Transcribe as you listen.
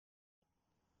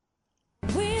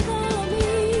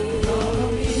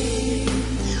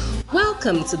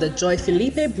Welcome to the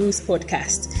Joy-Philippe Bruce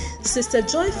podcast. Sister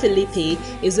Joy-Philippe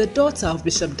is a daughter of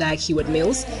Bishop Dag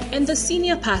Mills and the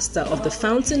senior pastor of the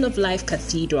Fountain of Life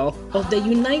Cathedral of the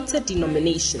United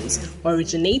Denominations,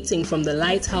 originating from the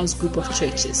Lighthouse Group of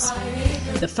Churches.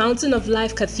 The Fountain of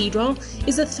Life Cathedral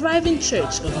is a thriving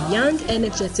church of young,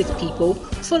 energetic people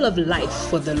full of life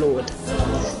for the Lord.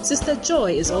 Sister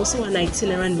Joy is also an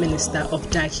itinerant minister of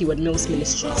Dag Mills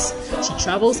Ministries. She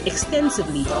travels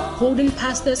extensively, holding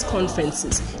pastors' conferences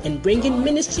and bringing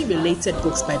ministry-related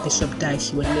books by Bishop Dag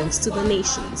Mills to the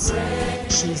nations.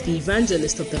 She is the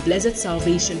evangelist of the Blessed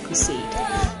Salvation Crusade.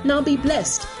 Now be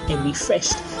blessed and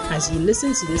refreshed as you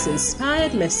listen to this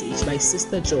inspired message by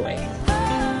Sister Joy.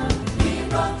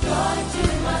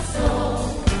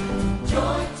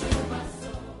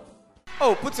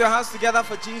 Oh, put your hands together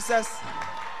for Jesus.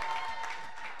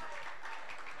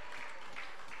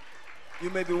 You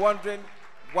may be wondering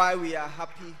why we are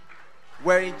happy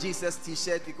wearing Jesus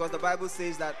t-shirt, because the Bible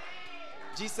says that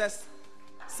Jesus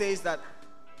says that,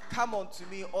 "Come unto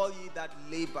me, all ye that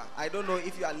labor." I don't know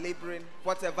if you are laboring,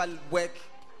 whatever work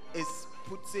is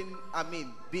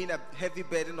being a heavy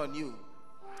burden on you.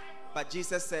 But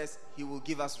Jesus says he will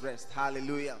give us rest.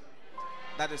 Hallelujah.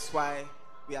 That is why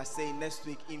we are saying next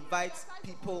week, invite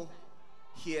people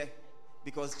here,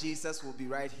 because Jesus will be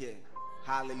right here.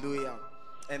 Hallelujah.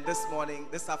 And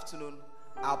this afternoon,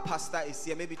 our pastor is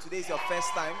here. Maybe today is your first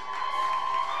time.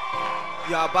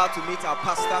 You are about to meet our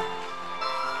pastor.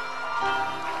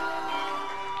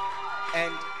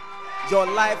 And your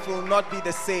life will not be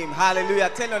the same. Hallelujah.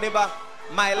 Tell your neighbor,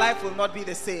 my life will not be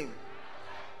the same.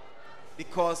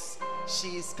 Because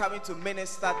she is coming to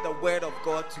minister the word of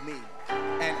God to me.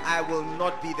 And I will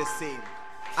not be the same.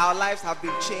 Our lives have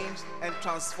been changed and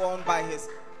transformed by his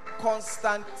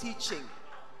constant teaching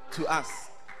to us.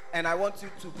 And I want you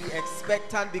to be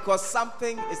expectant, because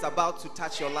something is about to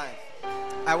touch your life.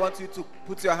 I want you to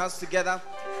put your hands together.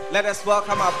 Let us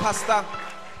welcome our pastor,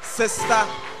 Sister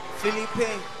Philippe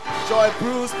Joy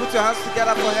Bruce. Put your hands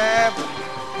together for him.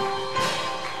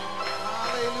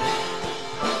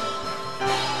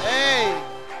 Hey,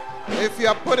 if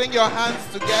you're putting your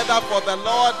hands together for the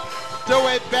Lord, do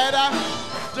it better.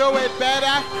 Do it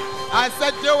better. I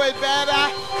said do it better.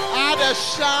 Add a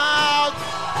shout.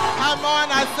 Come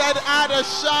on, I said add a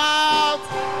shout.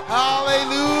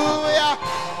 Hallelujah.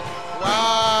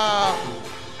 Wow.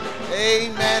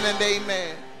 Amen and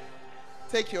amen.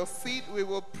 Take your seat. We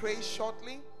will pray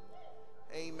shortly.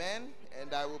 Amen.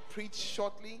 And I will preach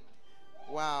shortly.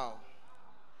 Wow.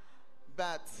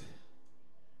 But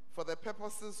for the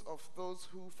purposes of those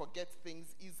who forget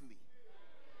things easily,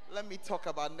 let me talk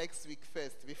about next week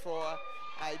first before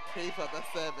I pray for the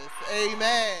service.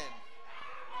 Amen.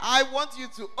 I want you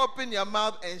to open your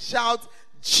mouth and shout,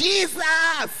 Jesus!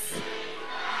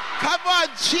 Come on,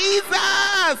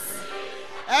 Jesus!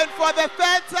 And for the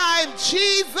third time,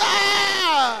 Jesus!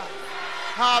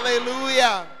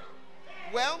 Hallelujah.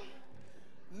 Well,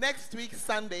 next week,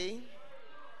 Sunday,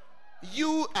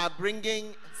 you are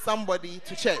bringing somebody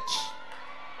to church.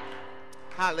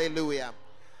 Hallelujah.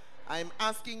 I'm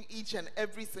asking each and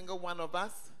every single one of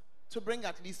us to bring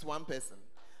at least one person.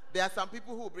 There are some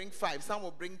people who will bring 5, some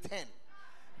will bring 10.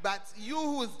 But you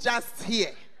who is just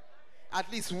here,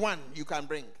 at least one you can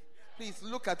bring. Please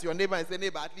look at your neighbor and say,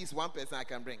 neighbor, at least one person I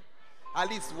can bring. At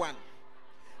least one.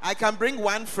 I can bring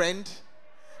one friend.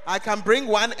 I can bring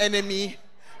one enemy.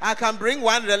 I can bring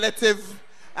one relative.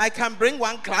 I can bring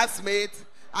one classmate.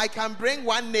 I can bring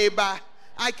one neighbor.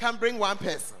 I can bring one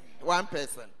person. One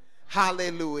person.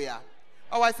 Hallelujah.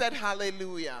 Oh, I said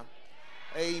hallelujah.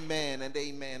 Amen and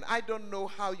amen. I don't know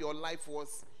how your life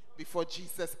was before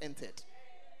Jesus entered.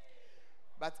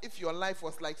 But if your life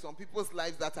was like some people's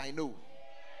lives that I know.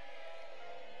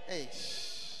 Hey,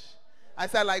 I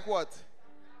said like what?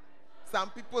 Some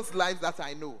people's lives that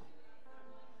I know.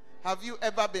 Have you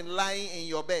ever been lying in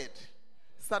your bed?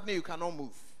 Suddenly you cannot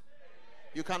move.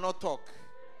 You cannot talk.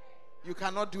 You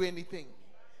cannot do anything.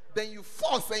 Then you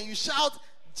force and you shout,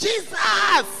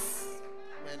 Jesus!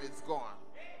 And it's gone.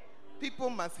 People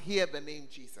must hear the name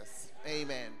Jesus.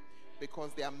 Amen.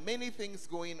 Because there are many things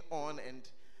going on, and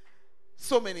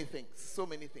so many things. So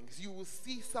many things. You will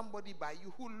see somebody by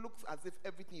you who looks as if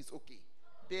everything is okay.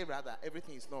 Rather,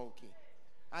 everything is not okay.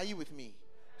 Are you with me?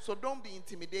 So don't be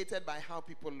intimidated by how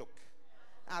people look.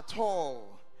 At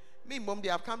all. Me, Mom, they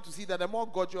have come to see that the more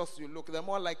gorgeous you look, the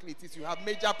more likely it is you have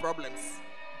major problems.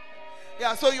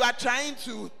 Yeah, so you are trying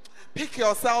to pick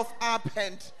yourself up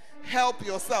and help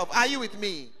yourself. Are you with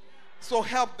me? So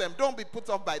help them. Don't be put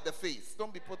off by the face.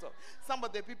 Don't be put off. Some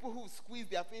of the people who squeeze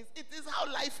their face, it is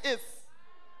how life is.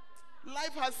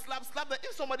 Life has slap them.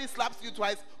 If somebody slaps you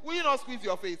twice, will you not squeeze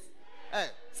your face? Hey,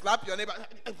 slap your neighbor.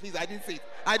 Please, I didn't say it.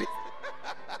 I didn't.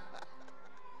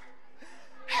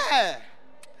 Hey,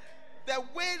 the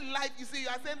way life, you see, you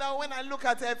are saying that when I look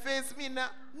at her face, me now.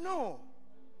 No,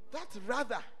 that's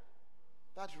rather.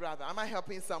 Am I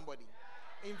helping somebody?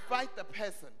 Invite the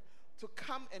person to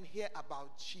come and hear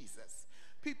about Jesus.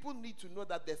 People need to know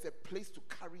that there's a place to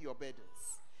carry your burdens,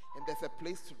 and there's a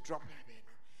place to drop your burden.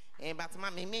 Hey, but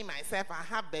mommy, me, myself, I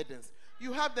have burdens.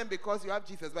 You have them because you have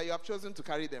Jesus, but you have chosen to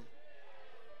carry them.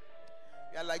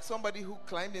 You're like somebody who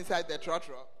climbed inside the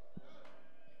trotro.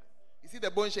 You see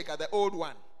the bone shaker, the old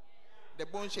one. The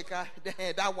bone shaker,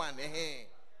 that one.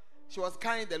 She was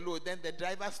carrying the load. Then the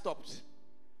driver stopped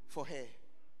for her.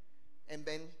 And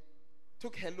then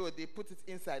took her load. They put it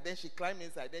inside. Then she climbed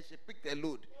inside. Then she picked the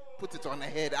load. Put it on her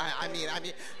head. I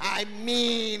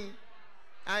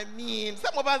mean,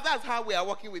 some of us, that's how we are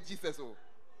walking with Jesus. Oh.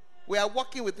 We are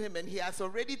walking with him, and he has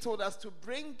already told us to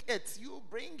bring it. You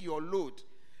bring your load.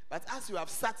 But as you have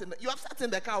sat in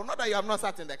the car, not that you have not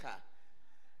sat in the car,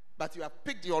 but you have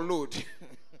picked your load.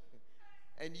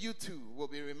 And you too will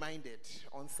be reminded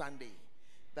on Sunday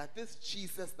that this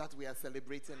Jesus that we are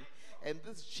celebrating and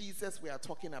this Jesus we are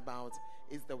talking about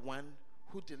is the one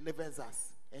who delivers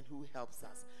us and who helps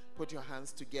us. Put your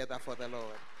hands together for the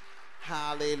Lord.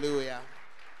 Hallelujah.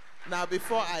 Now,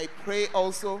 before I pray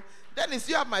also, Dennis,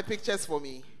 you have my pictures for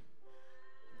me.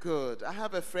 Good. I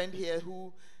have a friend here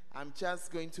who I'm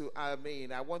just going to, I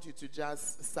want you to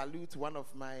just salute one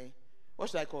of my, what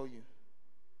should I call you?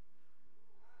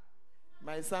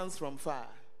 My sons from far.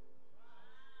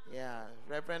 Yeah,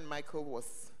 Reverend Michael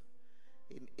was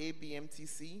in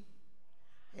ABMTC,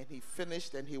 and he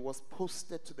finished and he was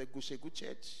posted to the Gushegu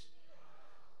Church.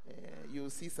 You'll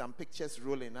see some pictures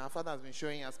rolling. Our father has been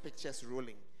showing us pictures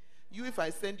rolling. You, if I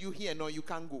send you here, no, you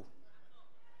can't go.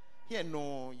 Here,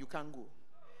 no, you can't go.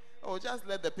 Oh, just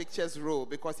let the pictures roll,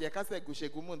 because you can't say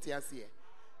Gushegu Muntias here.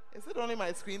 Is it only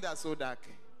my screen that's so dark?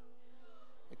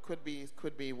 It could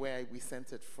be where we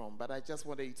sent it from, but I just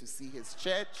wanted you to see his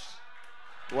church.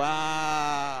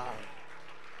 Wow.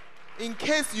 In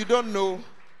case you don't know,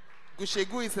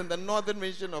 Gushegu is in the northern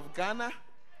region of Ghana,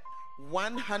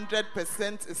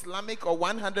 100% Islamic or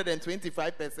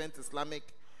 125% Islamic,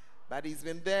 but he's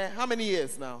been there how many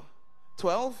years now?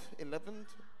 12, 11,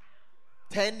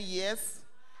 10 years,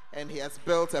 and he has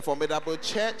built a formidable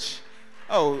church.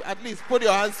 Oh, at least put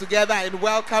your hands together and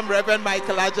welcome Reverend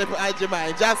Michael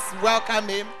Ajima. Just welcome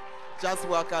him. Just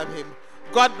welcome him.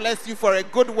 God bless you for a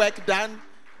good work done,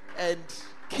 and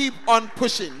keep on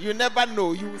pushing. You never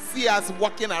know. You will see us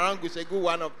walking around Gushegu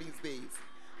one of these days.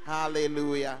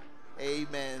 Hallelujah.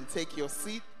 Amen. Take your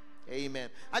seat. Amen.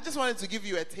 I just wanted to give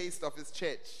you a taste of his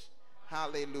church.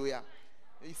 Hallelujah.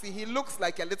 You see, he looks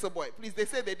like a little boy. Please, they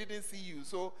say they didn't see you.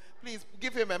 So, please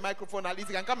give him a microphone. At least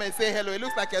he can come and say hello. He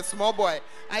looks like a small boy.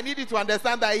 I need you to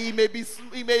understand that he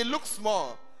may look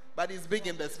small, but he's big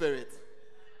in the spirit.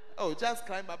 Oh, just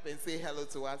climb up and say hello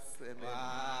to us. And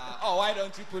oh, why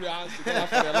don't you put your hands together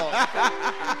for the Lord?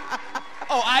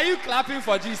 Oh, are you clapping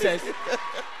for Jesus?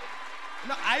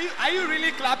 No, are you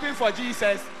really clapping for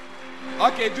Jesus?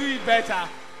 Okay, do it better.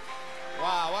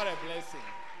 Wow, what a blessing.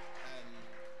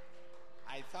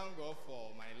 I thank God for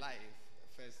my life,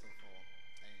 first of all.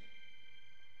 And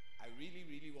I really,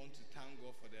 really want to thank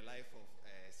God for the life of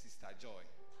Sister Joy.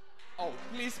 Oh,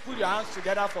 please put your hands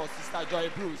together for Sister Joy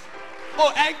Bruce.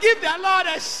 Oh, and give the Lord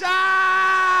a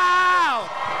shout.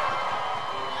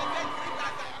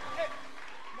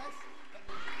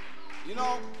 You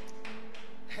know,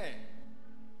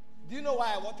 do you know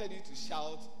why I wanted you to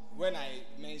shout when I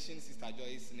mentioned Sister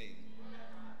Joy's name?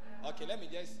 Okay, let me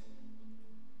just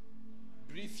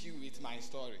brief you with my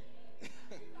story.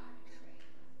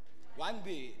 One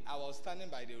day, I was standing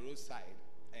by the roadside,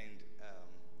 and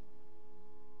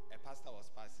a pastor was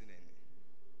passing, and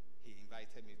he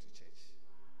invited me to church.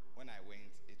 When I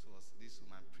went, it was this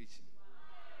woman preaching,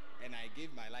 and I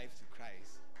gave my life to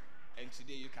Christ, and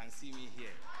today you can see me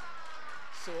here.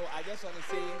 So I just want to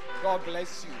say, God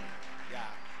bless you. Yeah.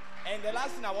 And the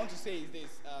last thing I want to say is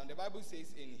this. The Bible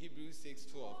says in Hebrews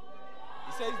 6:12,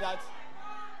 it says that,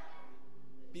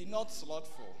 be not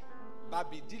slothful, but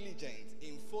be diligent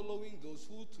in following those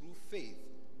who through faith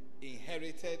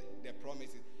inherited the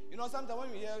promises. You know, sometimes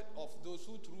when we hear of those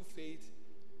who through faith,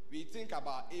 we think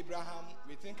about Abraham,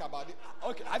 we think about it.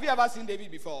 Okay, have you ever seen David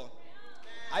before?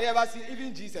 Have you ever seen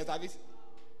even Jesus? Have you seen?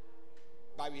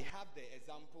 But we have the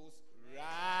examples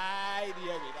right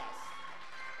here with us.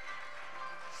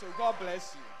 So God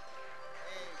bless you.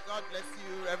 Hey, God bless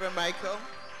you, Reverend Michael.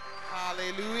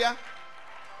 Hallelujah.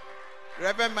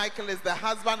 Reverend Michael is the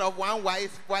husband of one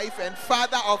wife and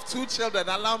father of 2 children.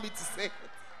 Allow me to say it.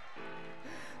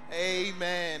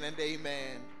 Amen and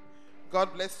amen.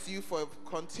 God bless you for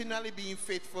continually being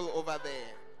faithful over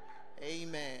there.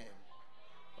 Amen.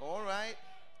 All right.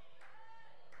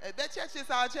 The church is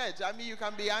our church. I mean, you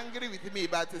can be angry with me,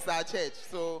 but it's our church.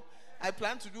 So I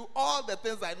plan to do all the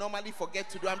things I normally forget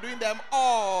to do. I'm doing them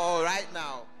all right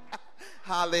now.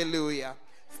 Hallelujah.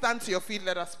 Stand to your feet.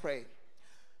 Let us pray.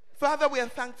 Father, we are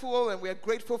thankful and we are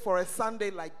grateful for a Sunday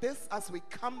like this. As we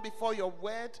come before your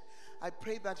word, I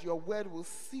pray that your word will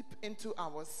seep into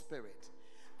our spirit,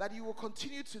 that you will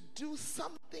continue to do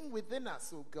something within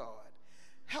us, oh God.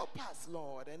 Help us,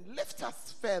 Lord, and lift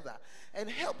us further, and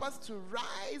help us to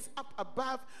rise up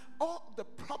above all the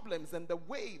problems and the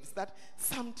waves that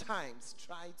sometimes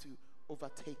try to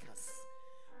overtake us.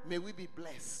 May we be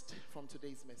blessed from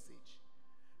today's message.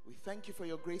 We thank you for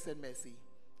your grace and mercy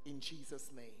in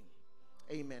Jesus' name.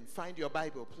 Amen. Find your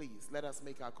Bible, please. Let us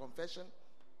make our confession.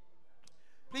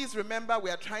 Please remember, we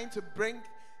are trying to bring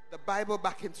the Bible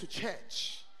back into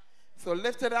church. So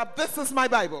lift it up. This is my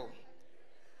Bible.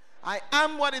 I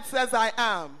am what it says I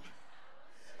am.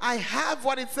 I have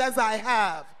what it says I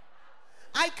have.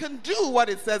 I can do what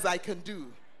it says I can do.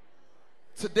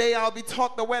 Today I'll be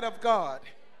taught the word of God.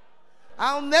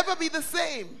 I'll never be the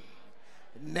same.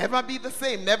 Never be the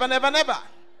same. Never, never, never.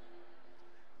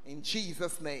 In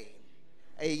Jesus' name.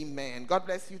 Amen. God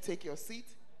bless you. Take your seat.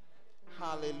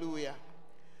 Hallelujah.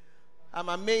 I'm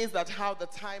amazed at how the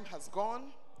time has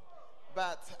gone,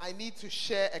 but I need to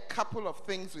share a couple of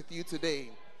things with you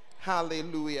today.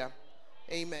 Hallelujah.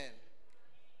 Amen.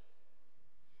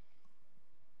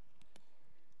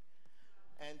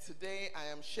 And today I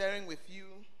am sharing with you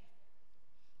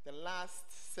the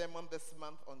last sermon this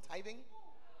month on tithing.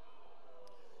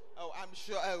 Oh, I'm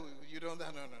sure. Oh, you don't. No.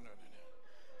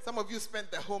 Some of you spent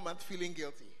the whole month feeling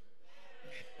guilty.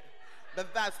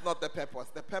 But that's not the purpose.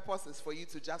 The purpose is for you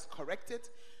to just correct it.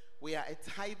 We are a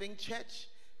tithing church,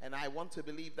 and I want to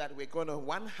believe that we're going to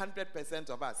 100%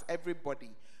 of us, everybody,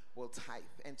 will tithe.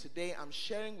 And today I'm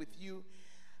sharing with you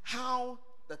how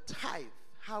the tithe,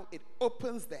 how it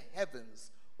opens the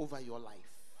heavens over your life.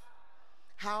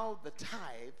 How the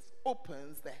tithe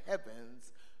opens the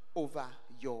heavens over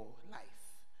your life.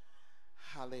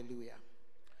 Hallelujah.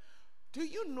 Do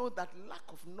you know that lack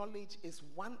of knowledge is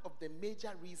one of the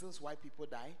major reasons why people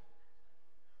die?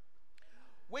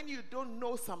 When you don't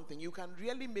know something, you can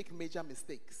really make major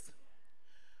mistakes.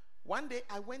 One day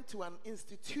I went to an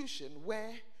institution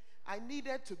where I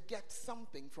needed to get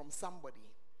something from somebody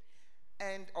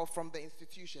or from the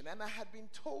institution, and I had been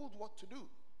told what to do.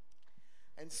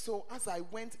 And so as I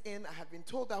went in, I had been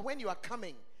told that when you are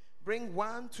coming, bring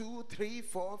 1, 2, 3,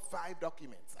 4, 5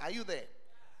 documents. Are you there?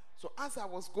 So as I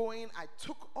was going, I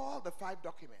took all the 5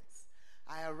 documents.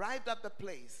 I arrived at the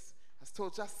place. I was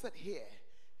told, just sit here.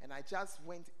 And I just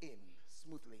went in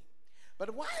smoothly.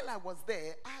 But while I was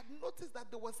there, I had noticed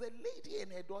that there was a lady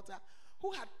and her daughter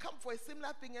who had come for a similar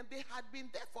thing, and they had been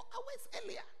there for hours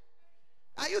earlier.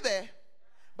 Are you there?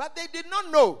 But they did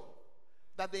not know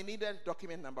that they needed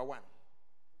document number 1.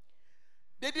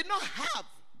 They did not have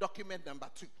document number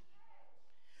 2.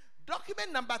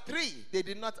 Document number 3, they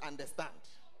did not understand.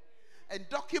 And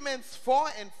documents 4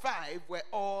 and 5 were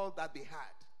all that they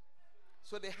had.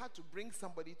 So they had to bring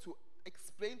somebody to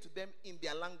explain to them in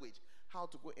their language how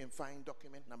to go and find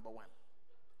document number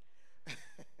 1.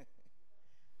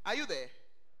 Are you there?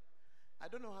 I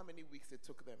don't know how many weeks it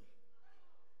took them.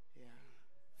 Yeah.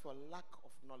 For lack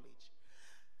of knowledge.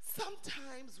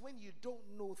 Sometimes when you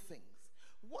don't know things,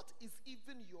 what is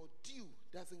even your due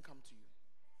doesn't come to you.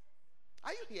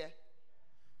 Are you here?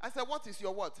 I said, what is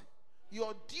your what?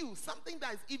 Your due, something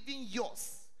that is even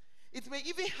yours. It may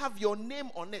even have your name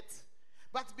on it.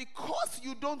 But because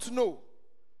you don't know,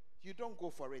 you don't go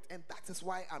for it. And that is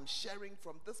why I'm sharing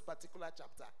from this particular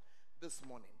chapter this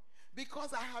morning.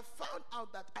 Because I have found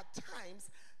out that at times,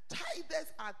 tithers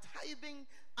are tithing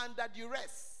under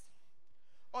duress.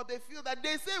 Or they feel that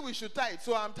they say we should tithe,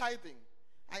 so I'm tithing.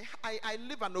 I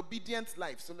live an obedient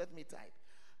life, so let me tithe.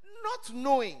 Not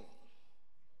knowing.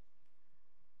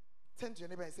 Turn to your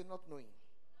neighbor and say, not knowing.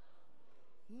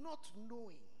 Not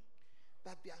knowing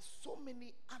that there are so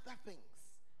many other things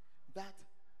that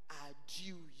are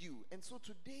due you. And so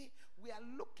today we are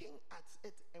looking at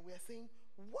it and we are saying,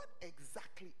 what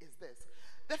exactly is this?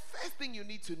 The first thing you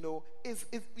need to know is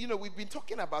we've been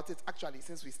talking about it actually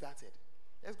since we started.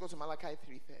 Let's go to Malachi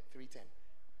 3:10.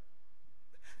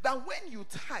 That when you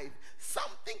tithe,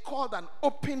 something called an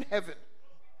open heaven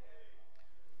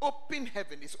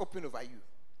is open over you.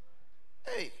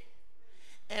 Hey,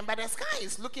 but the sky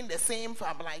is looking the same for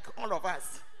like all of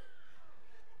us.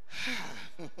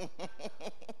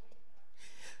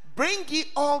 Bring ye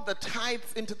all the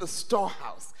tithes into the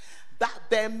storehouse, that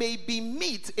there may be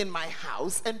meat in my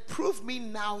house, and prove me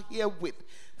now herewith,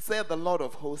 saith the Lord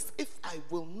of hosts, if I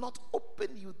will not open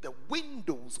you the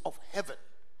windows of heaven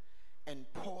and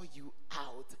pour you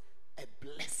out a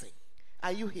blessing.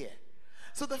 Are you here?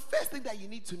 So the first thing that you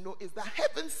need to know is that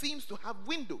heaven seems to have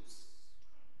windows.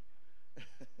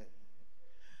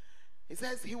 He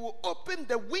says he will open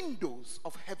the windows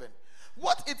of heaven.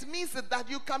 What it means is that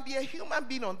you can be a human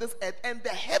being on this earth and the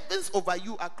heavens over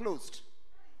you are closed,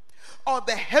 or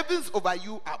the heavens over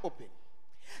you are open.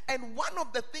 And one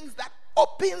of the things that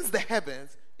opens the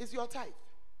heavens is your tithe.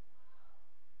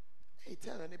 Hey,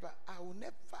 tell your neighbor, I will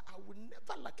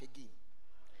never lack again.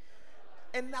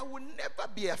 And I will never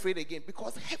be afraid again,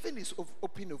 because heaven is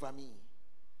open over me.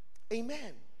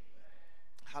 Amen.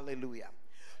 Hallelujah.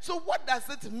 So what does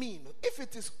it mean? If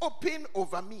it is open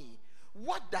over me,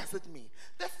 what does it mean?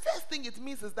 The first thing it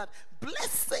means is that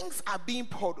blessings are being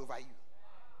poured over you.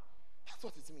 That's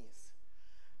what it means.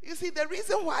 You see, the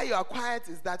reason why you are quiet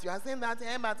is that you are saying that,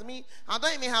 hey, but me, I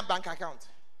don't even have bank account.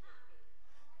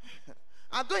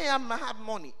 I don't even have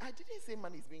money. I didn't say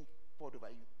money is being poured over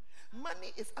you.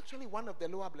 Money is actually one of the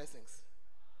lower blessings.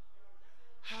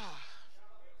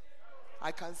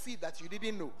 I can see that you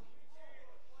didn't know.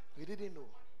 You didn't know.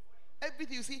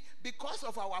 Everything, you see, because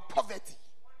of our poverty,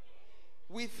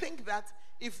 we think that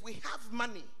if we have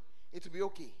money, it will be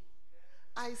okay.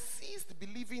 I ceased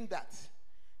believing that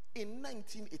in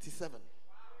 1987.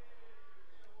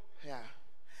 Yeah.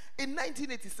 In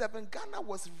 1987, Ghana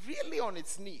was really on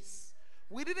its knees.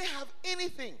 We didn't have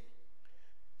anything.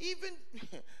 Even,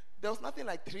 there was nothing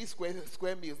like 3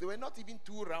 square meals. They were not even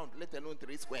 2 round, let alone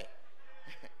 3 square.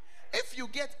 If you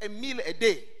get a meal a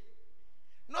day,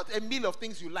 not a meal of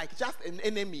things you like, just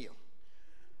any meal,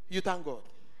 you thank God.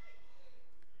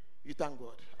 You thank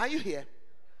God. Are you here?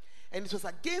 And it was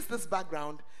against this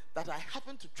background that I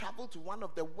happened to travel to one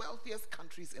of the wealthiest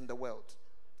countries in the world.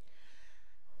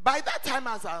 By that time,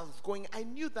 as I was going, I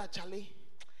knew that, Charlie,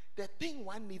 the thing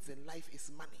one needs in life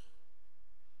is money.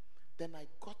 Then I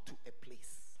got to a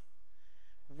place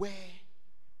where,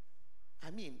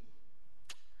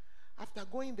 after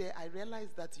going there, I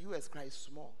realized that US cry is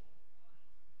small.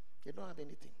 They don't have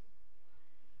anything.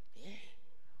 Yeah.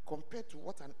 Compared to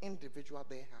what an individual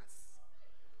there has.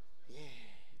 Yeah.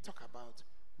 Talk about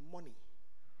money.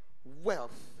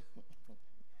 Wealth.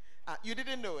 You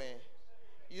didn't know,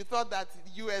 You thought that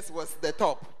US was the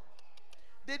top.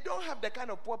 They don't have the kind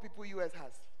of poor people US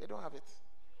has. They don't have it.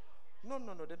 No,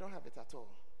 they don't have it at all.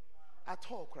 At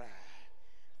all, cry.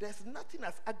 There's nothing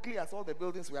as ugly as all the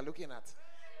buildings we are looking at.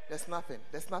 There's nothing.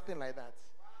 There's nothing like that.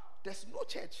 There's no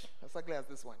church as ugly as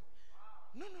this one.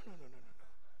 No.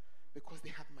 Because they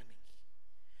have money.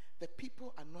 The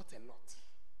people are not a lot.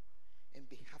 And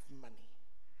they have money.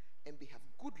 And they have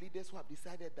good leaders who have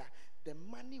decided that the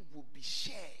money will be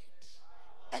shared.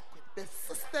 The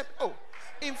system. Oh,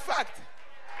 in fact,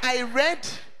 I read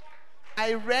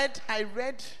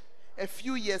a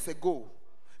few years ago,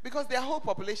 because their whole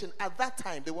population at that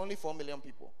time, there were only 4 million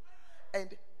people.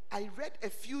 And I read a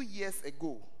few years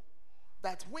ago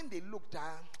that when they looked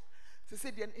at, they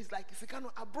said it's like it's a kind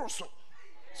of abroso.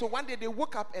 So one day they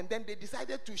woke up and then they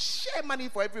decided to share money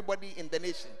for everybody in the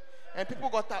nation. And people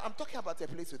got out. I'm talking about a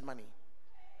place with money.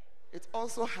 It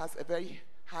also has a very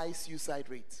high suicide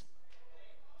rate.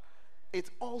 It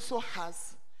also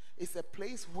it's a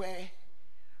place where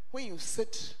when you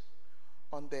sit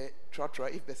on the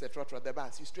trottoir, if there's a trottoir, the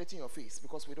bus, you straighten your face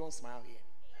because we don't smile here.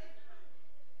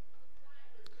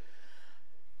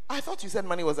 I thought you said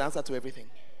money was the answer to everything.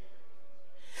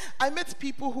 I met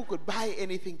people who could buy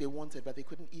anything they wanted, but they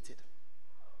couldn't eat it.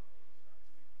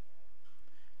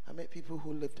 I met people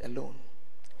who lived alone.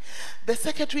 The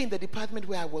secretary in the department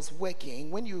where I was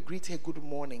working, when you greet her good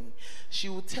morning, she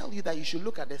will tell you that you should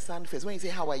look at the sun first. When you say,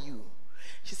 how are you?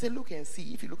 She said, look and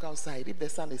see. If you look outside, if the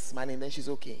sun is smiling, then she's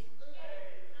okay.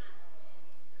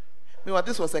 Meanwhile,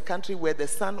 this was a country where the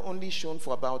sun only shone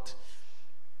for about,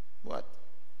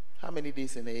 how many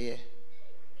days in a year?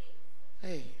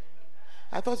 Hey,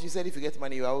 I thought you said if you get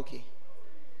money, you are okay.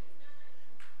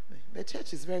 The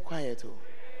church is very quiet, oh.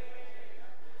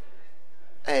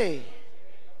 Hey.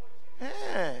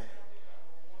 Yeah.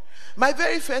 My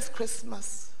very first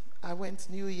Christmas,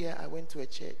 New Year, I went to a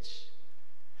church.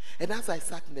 And as I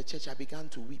sat in the church, I began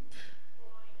to weep.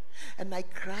 And I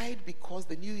cried because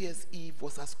the New Year's Eve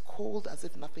was as cold as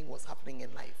if nothing was happening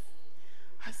in life.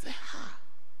 I said,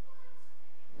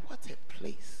 what a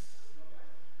place.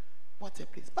 What a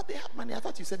place. But they have money. I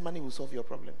thought you said money will solve your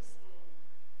problems.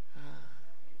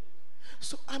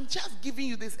 So I'm just giving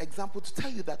you this example to tell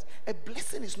you that a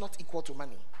blessing is not equal to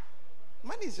money.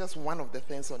 Money is just one of the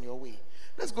things on your way.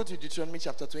 Let's go to Deuteronomy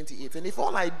chapter 28. And if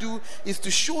all I do is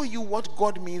to show you what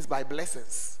God means by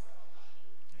blessings,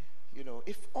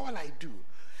 if all I do,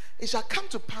 it shall come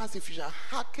to pass if you shall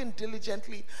hearken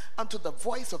diligently unto the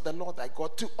voice of the Lord thy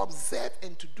God, to observe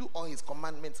and to do all his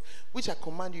commandments, which I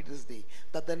command you this day,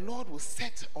 that the Lord will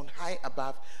set you on high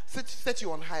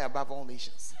above all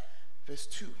nations. Verse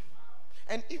 2.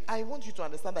 And I want you to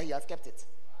understand that he has kept it.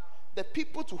 The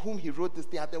people to whom he wrote this,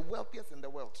 they are the wealthiest in the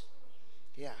world.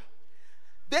 Yeah.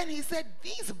 Then he said,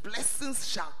 these blessings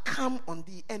shall come on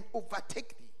thee and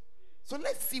overtake thee. So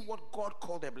let's see what God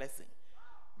called a blessing.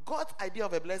 God's idea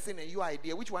of a blessing and your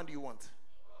idea, which one do you want?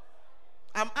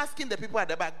 I'm asking the people at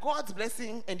the back, God's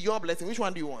blessing and your blessing, which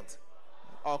one do you want?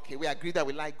 Okay, we agree that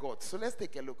we like God. So let's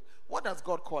take a look. What does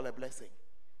God call a blessing?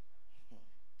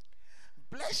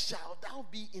 Blessed shall thou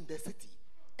be in the city,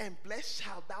 and blessed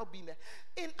shall thou be in the...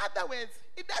 In other words,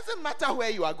 it doesn't matter where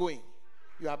you are going,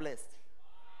 you are blessed.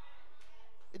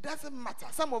 It doesn't matter.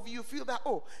 Some of you feel that,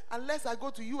 unless I go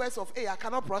to US of A, I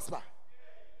cannot prosper.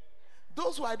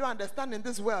 Those who I don't understand in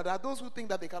this world are those who think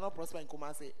that they cannot prosper in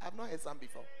Kumasi. I've not heard some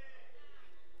before.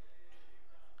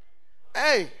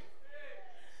 Hey,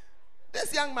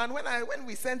 this young man, when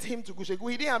we sent him to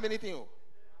Gushegu, he didn't have anything.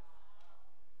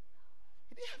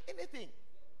 He didn't have anything.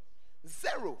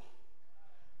 Zero.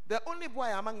 The only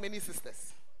boy among many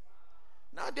sisters.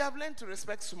 Now they have learned to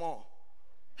respect small.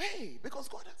 Hey, because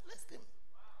God has blessed him.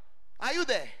 Are you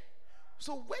there?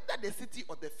 So whether the city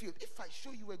or the field, if I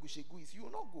show you where Gushegu is, you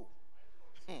will not go.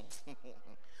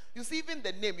 You see, even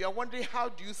the name, you are wondering how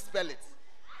do you spell it?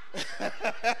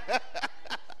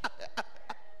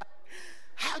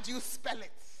 How do you spell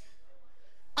it?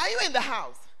 Are you in the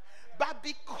house? But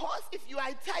because if you are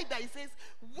tied that it says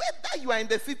whether you are in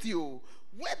the city or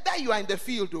whether you are in the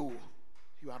field,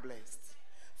 you are blessed.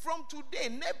 From today,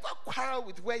 never quarrel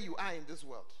with where you are in this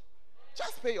world.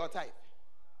 Just pay your tithe.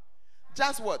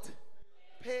 Just what?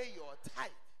 Pay your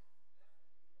tithe.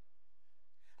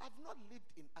 I've not lived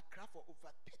in Accra for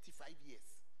over 35 years.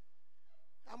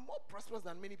 I'm more prosperous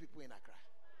than many people in Accra.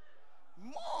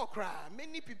 More Accra.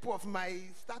 Many people of my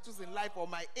status in life or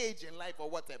my age in life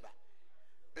or whatever.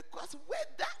 Because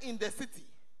whether in the city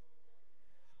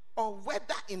or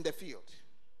whether in the field.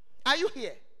 Are you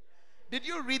here? Did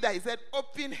you read that he said,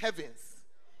 open heavens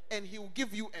and he will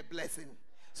give you a blessing.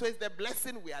 So it's the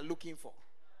blessing we are looking for.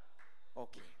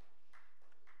 Okay.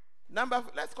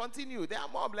 Let's continue. There are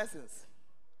more blessings.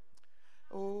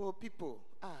 Oh, people.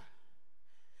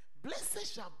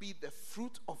 Blessed shall be the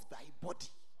fruit of thy body.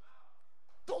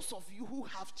 Those of you who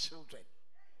have children,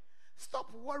 stop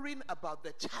worrying about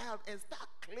the child and start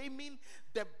claiming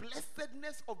the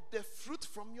blessedness of the fruit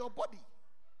from your body.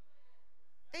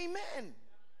 Amen.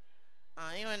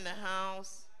 Are you in the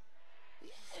house?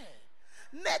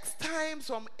 Yeah. Next time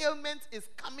some ailment is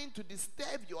coming to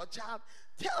disturb your child,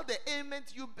 tell the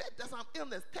ailment, you bet there's some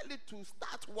illness, tell it to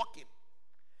start walking.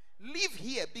 Live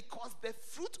here because the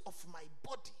fruit of my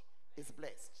body is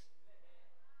blessed.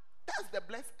 That's the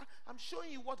blessing. I'm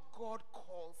showing you what God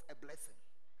calls a blessing.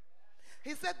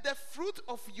 He said the fruit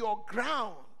of your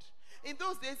ground. In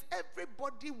those days,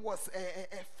 everybody was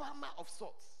a farmer of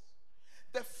sorts.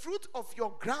 The fruit of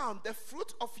your ground, the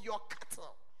fruit of your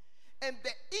cattle, and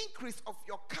the increase of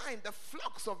your kind, the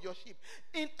flocks of your sheep.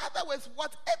 In other words,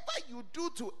 whatever you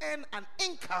do to earn an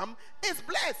income is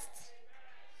blessed.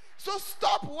 So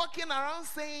stop walking around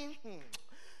saying,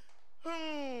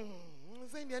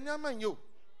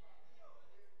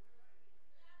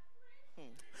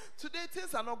 today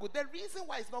things are not good. The reason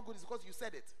why it's not good is because you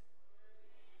said it.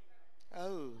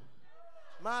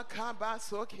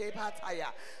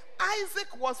 Isaac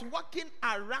was walking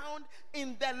around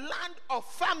in the land of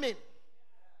famine.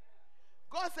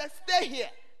 God said, stay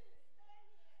here.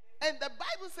 And the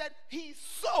Bible said he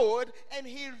sowed and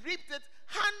he reaped it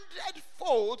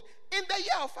 100-fold in the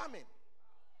year of famine.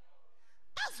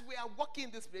 As we are walking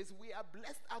this place, we are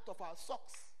blessed out of our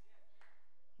socks.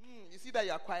 You see that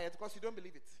you are quiet because you don't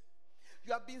believe it.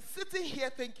 You have been sitting here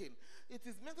thinking, it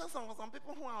is mental some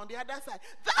people who are on the other side.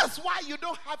 That's why you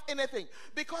don't have anything.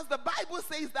 Because the Bible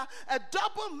says that a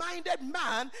double-minded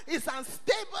man is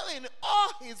unstable in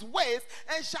all his ways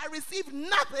and shall receive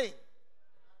nothing.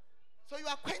 So you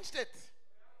are quenched it.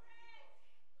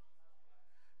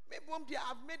 Maybe one day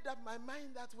I've made up my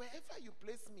mind that wherever you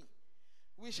place me,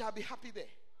 we shall be happy there.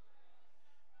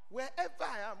 Wherever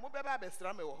I am,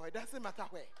 it doesn't matter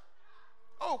where.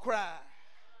 Oh, cry.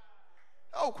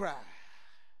 Oh, cry.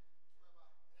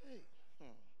 Hey.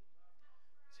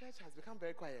 Church has become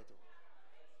very quiet.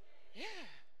 Yeah.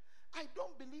 I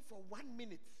don't believe for 1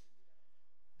 minute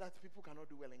that people cannot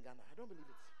do well in Ghana. I don't believe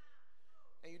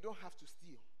it. and you don't have to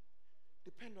steal.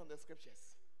 Depend on the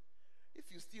scriptures. If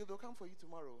you steal, they'll come for you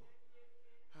tomorrow.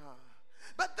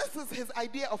 But this is his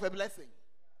idea of a blessing.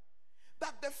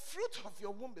 That the fruit of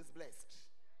your womb is blessed.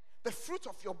 The fruit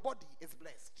of your body is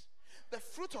blessed. The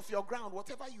fruit of your ground,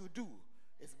 whatever you do,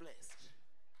 is blessed.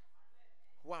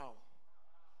 Wow.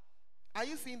 Are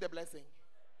you seeing the blessing?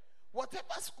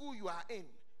 Whatever school you are in,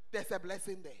 there's a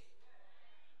blessing there.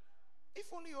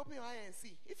 If only you open your eye and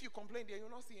see. If you complain there, you'll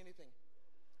not see anything.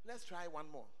 Let's try one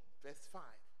more. Verse 5.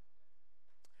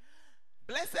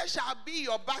 Blessed shall be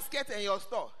your basket and your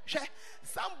store.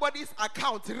 Somebody's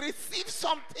account, receive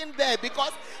something there,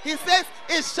 because he says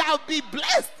it shall be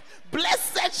blessed.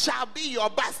 Blessed shall be your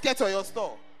basket or your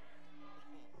store.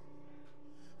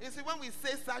 You see, when we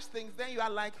say such things, then you are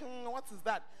like, what is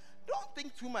that? Don't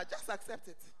think too much. Just accept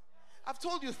it. I've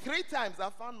told you 3 times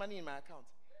I've found money in my account.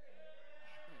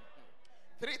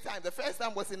 3 times. The first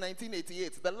time was in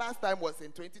 1988. The last time was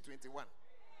in 2021.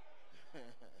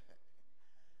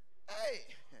 Hey.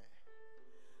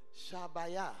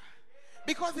 Shabaya.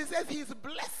 Because he says he's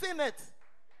blessing it.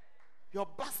 Your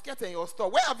basket and your store.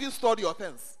 Where have you stored your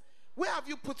things? Where have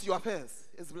you put your things?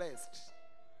 It's blessed.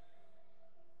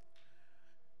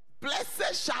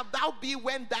 Blessed shalt thou be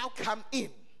when thou come in,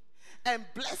 and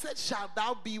blessed shalt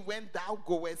thou be when thou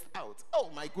goest out. Oh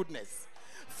my goodness.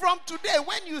 From today,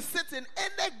 when you sit in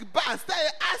any bus, say,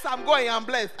 as I'm going, I'm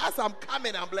blessed. As I'm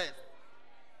coming, I'm blessed.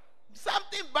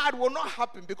 Something bad will not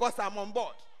happen because I'm on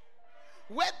board.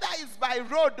 Whether it's by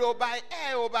road or by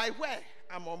air or by where,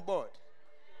 I'm on board.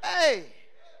 Hey,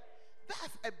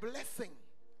 that's a blessing.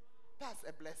 That's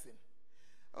a blessing.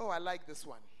 Oh, I like this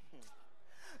one.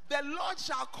 The Lord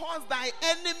shall cause thy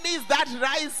enemies that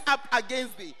rise up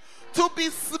against thee to be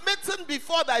smitten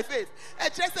before thy face.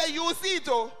 And just say, you will see it,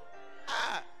 oh.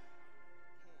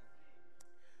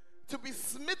 To be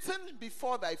smitten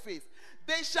before thy face.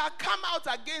 They shall come out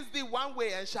against thee one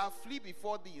way and shall flee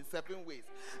before thee in 7 ways.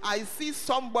 I see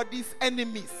somebody's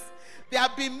enemies. They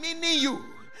have been meaning you.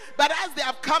 But as they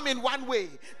have come in one way,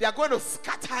 they are going to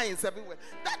scatter in 7 ways.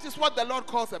 That is what the Lord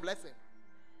calls a blessing.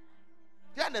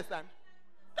 Do you understand?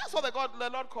 That's what the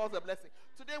Lord calls a blessing.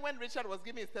 Today when Richard was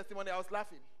giving his testimony, I was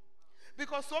laughing.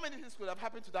 Because so many things could have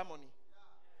happened to that money.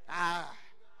 I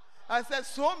said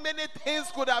so many things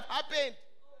could have happened.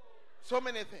 So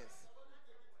many things.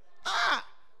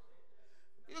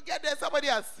 You get there, somebody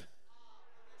else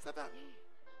said that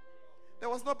there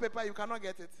was no paper, you cannot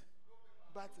get it.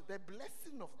 But the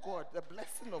blessing of God,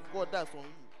 that's on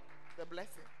you. The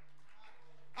blessing.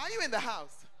 Are you in the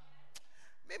house?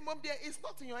 Me, mom, dear, it's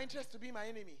not in your interest to be my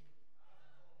enemy.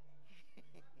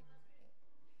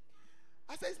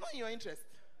 I said, it's not in your interest.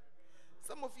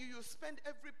 Some of you spend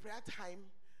every prayer time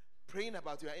praying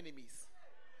about your enemies.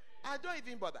 I don't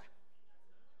even bother.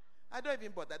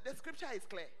 The scripture is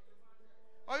clear.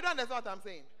 Or you don't understand what I'm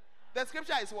saying? The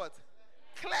scripture is what?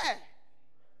 Clear.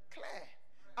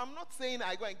 I'm not saying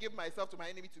I go and give myself to my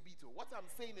enemy to beat. What I'm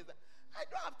saying is that I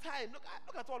don't have time. Look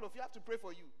at all of you. I have to pray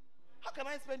for you. How can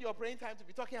I spend your praying time to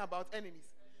be talking about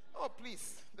enemies? Oh,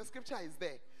 please. The scripture is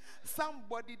there.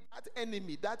 Somebody, that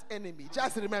enemy.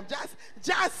 Just remember,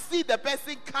 just see the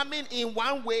person coming in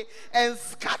one way and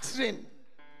scattering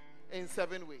in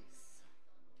 7 ways.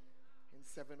 In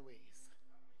 7 ways.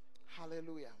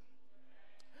 Hallelujah.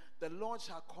 The Lord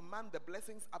shall command the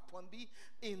blessings upon thee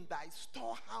in thy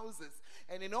storehouses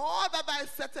and in all that thou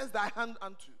settest thy hand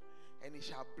unto. And he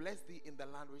shall bless thee in the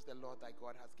land which the Lord thy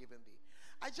God has given thee.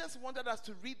 I just wanted us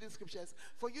to read these scriptures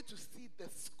for you to see the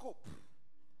scope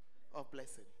of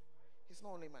blessing. It's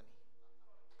not only money.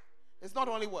 It's not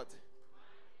only what?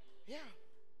 Yeah.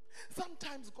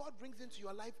 Sometimes God brings into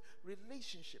your life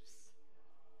relationships.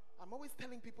 I'm always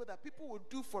telling people that people will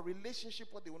do for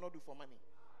relationship what they will not do for money.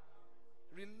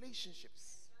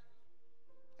 Relationships.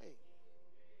 Hey.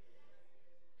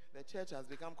 The church has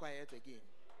become quiet again.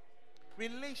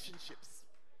 Relationships.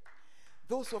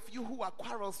 Those of you who are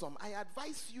quarrelsome, I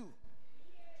advise you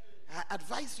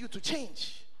to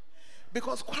change.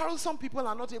 Because quarrelsome people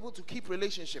are not able to keep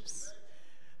relationships.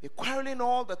 They're quarreling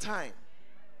all the time.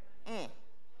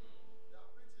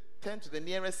 Turn to the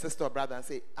nearest sister or brother and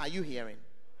say, are you hearing?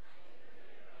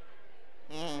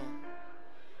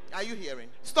 Are you hearing?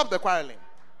 Stop the quarreling.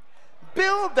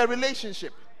 Build the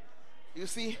relationship. You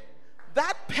see,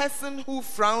 that person who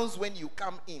frowns when you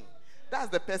come in, that's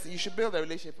the person. You should build a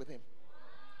relationship with him.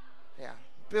 Yeah,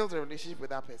 build a relationship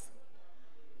with that person.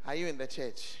 Are you in the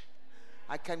church?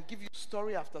 I can give you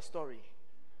story after story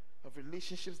of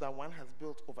relationships that one has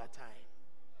built over time.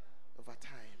 Over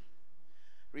time.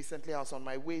 Recently, I was on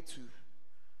my way to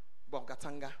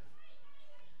Bongatanga.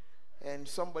 And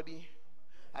somebody,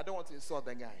 I don't want to insult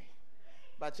the guy,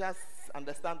 But just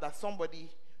understand that somebody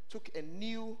took a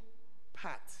new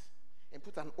part and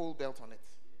put an old belt on it.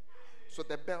 So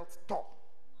the belt tore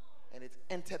and it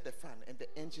entered the fan, and the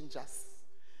engine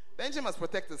must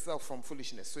protect itself from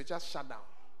foolishness, so it just shut down.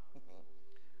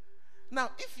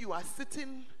 Now, if you are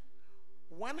sitting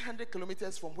 100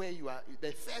 kilometers from where you are,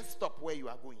 the first stop where you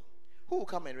are going, who will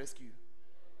come and rescue you?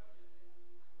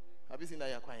 Have you seen that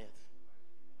you're quiet?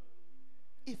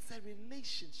 It's a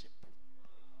relationship.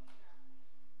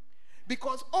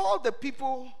 Because all the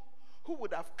people who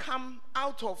would have come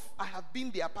out of, I have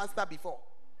been their pastor before,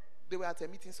 they were at a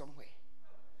meeting somewhere.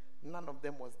 None of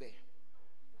them was there.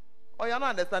 Or you're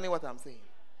not understanding what I'm saying.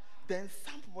 Then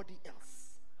somebody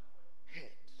else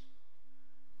heard.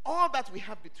 All that we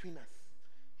have between us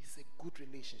is a good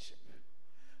relationship.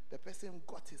 The person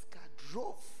got his car,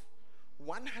 drove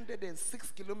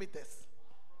 106 kilometers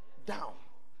down,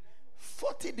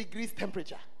 40 degrees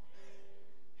temperature,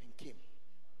 and came.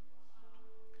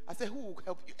 I said, who will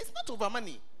help you? It's not over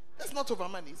money. That's not over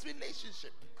money. It's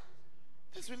relationship.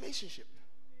 There's relationship.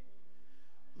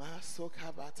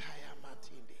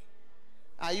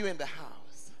 Are you in the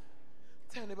house?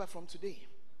 Tell your neighbor, from today,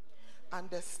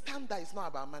 understand that it's not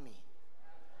about money.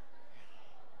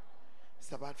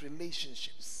 It's about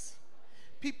relationships.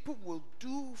 People will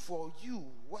do for you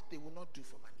what they will not do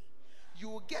for money. You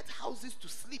will get houses to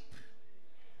sleep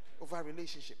over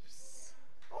relationships.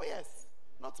 Oh yes,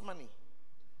 not money.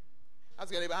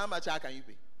 Ask your neighbor, how much can you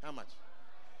pay? How much?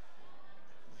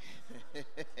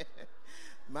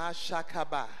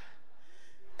 Mashakaba.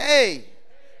 Hey,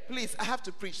 please, I have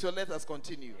to preach, so let us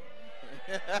continue.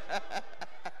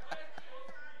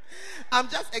 I'm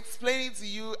just explaining to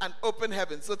you an open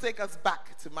heaven. So take us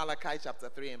back to Malachi chapter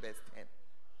 3 and verse 10.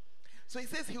 So he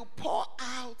says he'll pour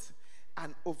out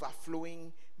an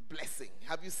overflowing blessing.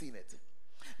 Have you seen it?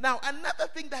 Now, another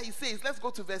thing that he says, let's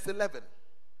go to verse 11.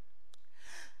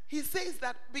 He says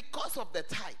that because of the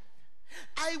tithe,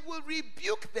 I will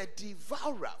rebuke the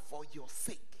devourer for your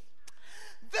sake.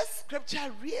 This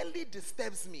scripture really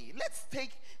disturbs me. Let's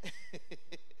take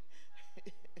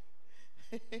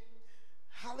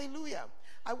hallelujah.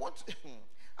 I want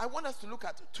us to look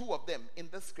at two of them in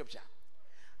this scripture.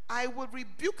 I will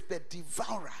rebuke the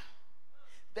devourer.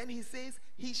 Then he says,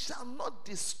 he shall not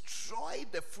destroy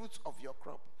the fruit of your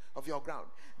crop, of your ground.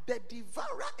 The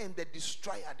devourer and the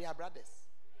destroyer, they are brothers.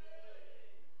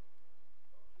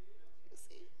 You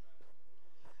see?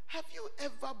 Have you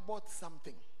ever bought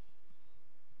something?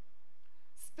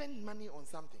 Spend money on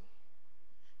something.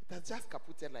 It has just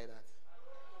caputed like that.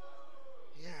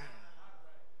 Yeah.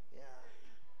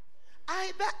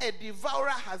 Either a devourer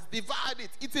has devoured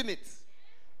it, eaten it,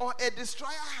 or a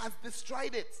destroyer has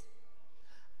destroyed it.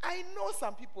 I know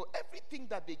some people, everything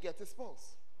that they get is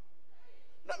false.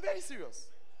 No, I'm very serious.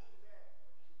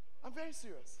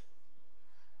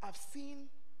 I've seen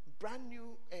brand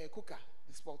new cooker,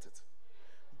 they spoiled it.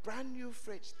 Brand new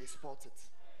fridge, they spoiled it.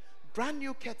 Brand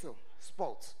new kettle,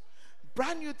 spoiled.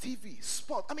 Brand new TV,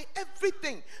 spoiled. I mean,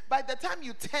 everything. By the time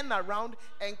you turn around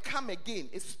and come again,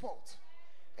 it's spoiled.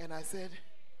 And I said,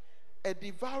 a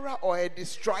devourer or a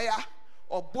destroyer,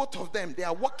 or both of them, they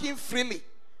are walking freely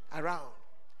around.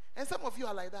 And some of you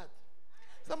are like that.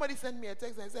 Somebody sent me a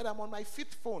text and said, I'm on my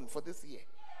 5th phone for this year.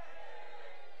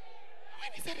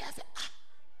 When he said it, I said,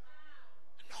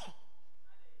 no.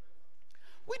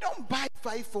 We don't buy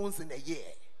 5 phones in a year.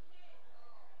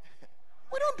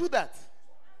 We don't do that.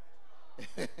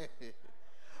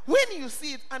 When you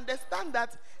see it, understand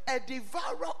that a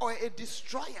devourer or a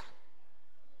destroyer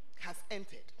has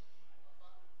entered.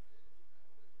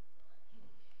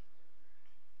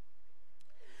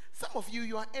 Some of you,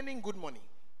 you are earning good money.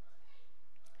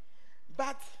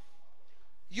 But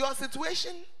your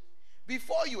situation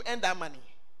before you earn that money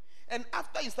and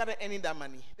after you started earning that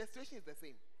money, the situation is the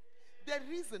same. The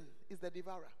reason is the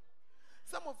devourer.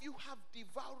 Some of you have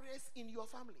devourers in your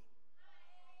family.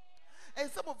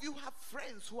 And some of you have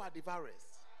friends who are devourers.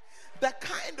 The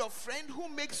kind of friend who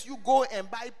makes you go and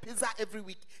buy pizza every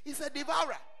week is a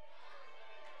devourer.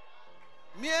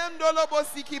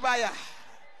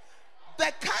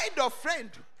 The kind of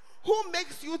friend who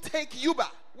makes you take Uber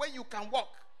when you can walk,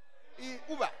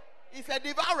 Uber, is a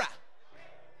devourer.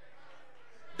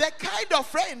 The kind of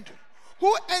friend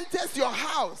who enters your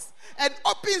house and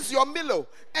opens your Milo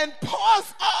and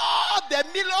pours all the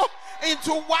Milo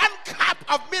into 1 cup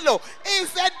of Milo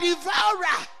is a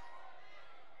devourer.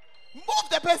 Move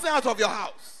the person out of your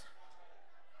house.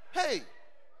 Hey.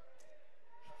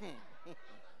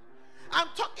 I'm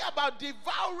talking about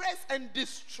devourers and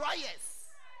destroyers.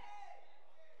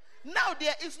 Now,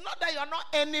 there is not that you're not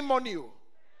earning money.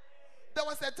 There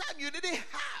was a time you didn't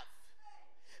have.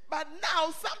 But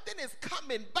now something is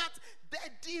coming, but the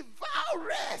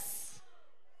devourers.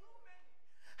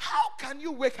 How can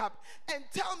you wake up and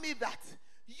tell me that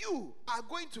you are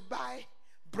going to buy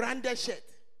branded shirt?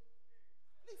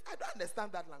 Please, I don't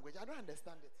understand that language. I don't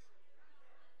understand it.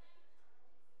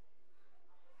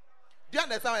 Do you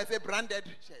understand when I say branded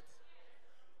shirt?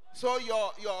 So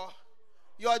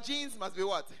your jeans must be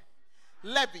what?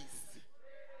 Levi's.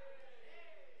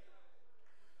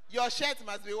 Your shirt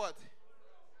must be what?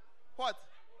 What?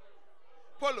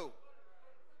 Polo.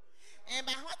 And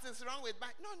but what is wrong with buy?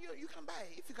 No, you can buy.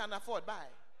 If you can afford, buy.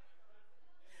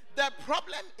 The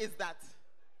problem is that,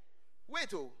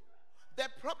 the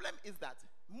problem is that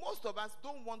most of us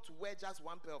don't want to wear just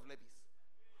one pair of Levi's.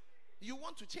 You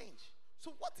want to change.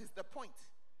 So what is the point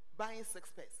buying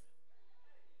 6 pairs?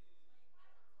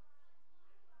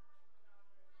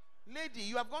 Lady,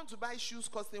 you have gone to buy shoes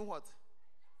costing what?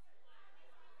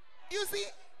 You see,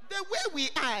 the way we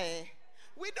are,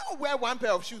 we don't wear one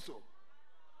pair of shoes.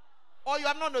 Or you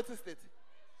have not noticed it.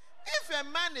 If a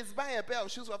man is buying a pair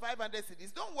of shoes for 500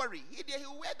 cedis, don't worry. He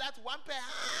will wear that one pair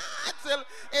until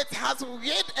it has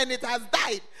weighed and it has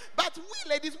died. But we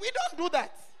ladies, we don't do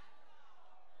that.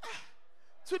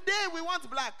 Today we want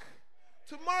black.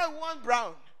 Tomorrow we want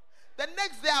brown. The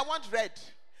next day I want red.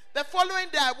 The following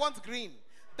day I want green.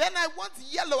 Then I want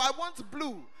yellow. I want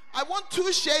blue. I want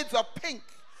 2 shades of pink.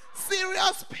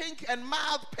 Serious pink and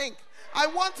mild pink. I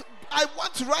want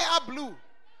royal blue.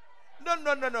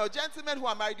 No. Gentlemen who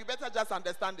are married, you better just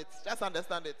understand it. Just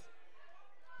understand it.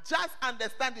 Just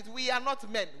understand it. We are not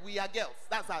men. We are girls.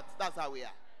 That's how we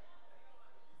are.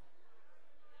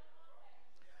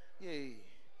 Yay.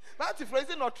 But if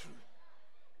it's not true,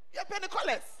 you're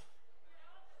Pentecostals.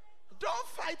 Don't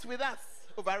fight with us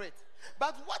over it.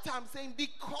 But what I'm saying,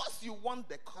 because you want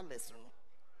the colors,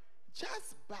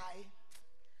 just buy.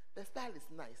 The style is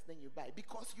nice, then you buy.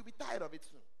 Because you'll be tired of it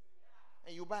soon.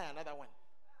 And you buy another one.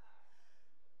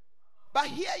 But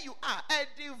here you are, a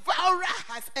devourer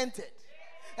has entered.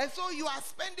 And so you are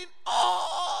spending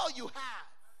all you have.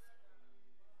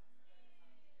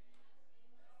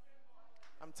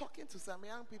 I'm talking to some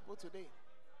young people today.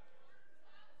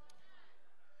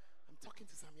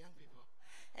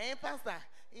 Hey, Pastor,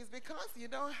 it's because you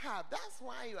don't have. That's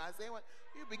why you are saying,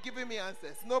 you'll be giving me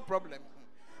answers. No problem.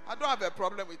 I don't have a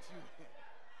problem with you.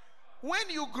 When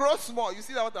you grow small, you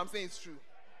see that what I'm saying is true.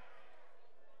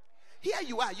 Here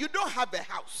you are, you don't have a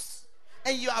house,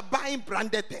 and you are buying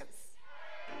branded things.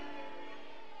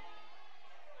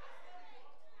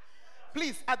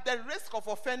 Please, at the risk of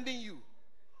offending you,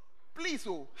 please,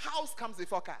 house comes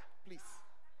before car. Please.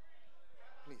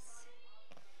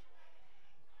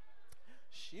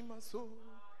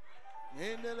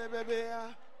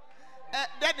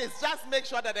 That is just make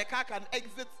sure that the car can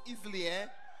exit easily,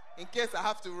 in case I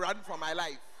have to run for my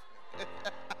life.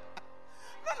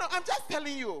 No, I'm just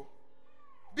telling you.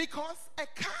 Because a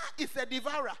car is a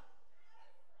devourer.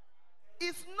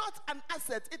 It's not an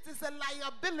asset, it is a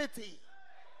liability.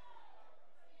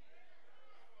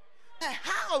 A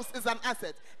house is an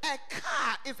asset. A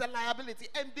car is a liability.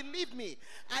 And believe me,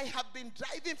 I have been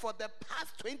driving for the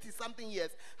past 20-something years.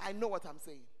 I know what I'm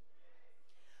saying.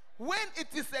 When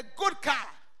it is a good car,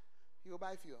 you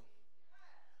buy fuel.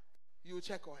 You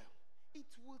check oil. It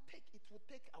will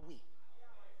take away.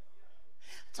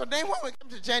 So then when we come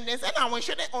to church, they say, no, we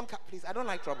shouldn't own car. Please, I don't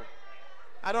like trouble.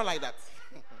 I don't like that.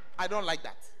 I don't like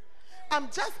that. I'm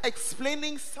just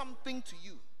explaining something to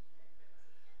you.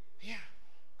 Yeah.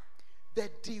 The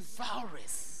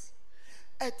devourers.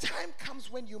 A time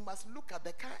comes when you must look at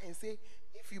the car and say,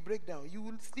 if you break down, you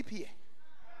will sleep here.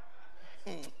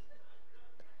 No,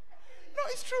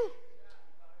 it's true.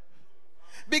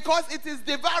 Because it is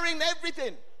devouring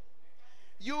everything.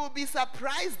 You will be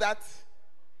surprised that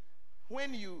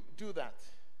when you do that,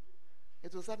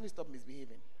 it will suddenly stop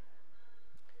misbehaving.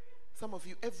 Some of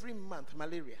you, every month,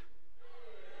 malaria.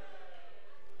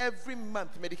 Every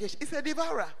month, medication. It's a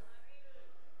devourer.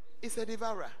 It's a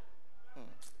devourer.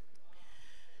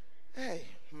 Hey.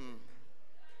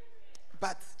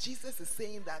 But Jesus is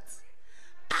saying that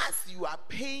as you are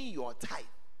paying your tithe,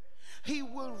 he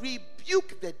will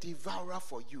rebuke the devourer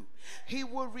for you. He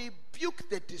will rebuke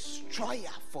the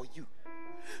destroyer for you.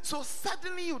 So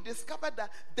suddenly you discover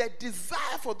that the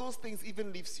desire for those things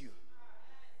even leaves you.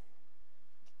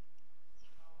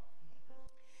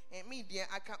 And me, dear,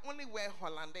 I can only wear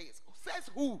Hollandaise. Says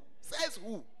who? Says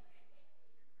who?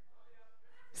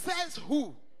 Says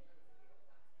who?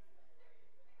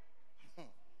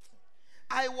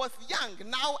 I was young,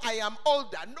 now I am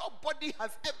older. Nobody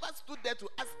has ever stood there to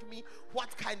ask me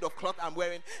what kind of cloth I'm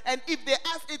wearing. And if they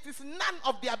ask, it is none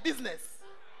of their business.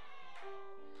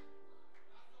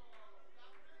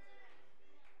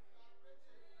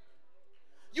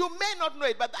 not know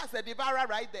it, but that's a devourer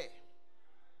right there.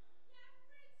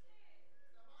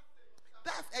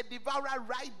 That's a devourer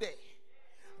right there.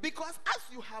 Because as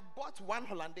you have bought one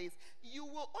Hollandaise, you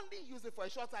will only use it for a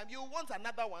short time. You want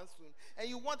another one soon. And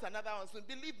you want another one soon.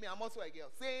 Believe me, I'm also a girl.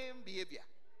 Same behavior.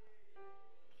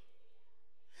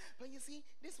 But you see,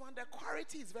 this one, the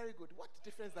quality is very good. What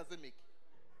difference does it make?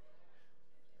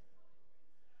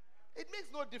 It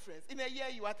makes no difference. In a year,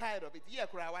 you are tired of it. Yeah,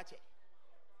 watch it.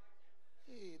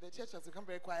 Hey, the church has become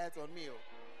very quiet on me.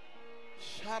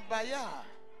 Shabaya.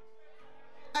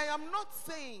 I am not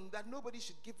saying that nobody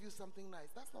should give you something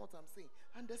nice. That's not what I'm saying.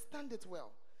 Understand it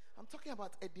well. I'm talking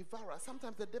about a devourer.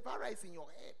 Sometimes the devourer is in your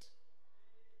head.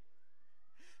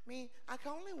 Me, I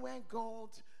can only wear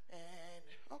gold and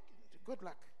okay, good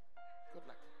luck. Good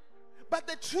luck. But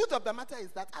the truth of the matter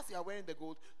is that as you are wearing the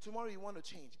gold, tomorrow you want to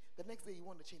change. The next day you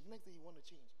want to change. The next day you want to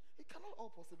change. It cannot all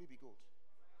possibly be gold.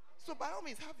 So by all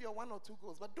means, have your one or two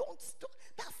goals, but don't stop.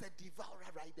 That's a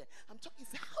devourer right there. I'm talking,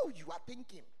 it's how you are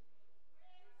thinking.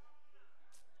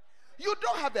 You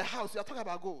don't have a house, you're talking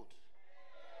about gold.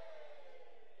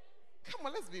 Come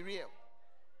on, let's be real.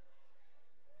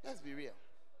 Let's be real.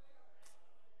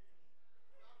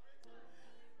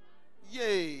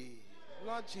 Yay.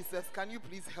 Lord Jesus, can you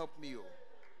please help me?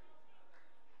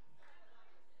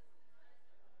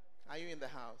 Are you in the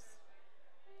house?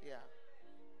 Yeah.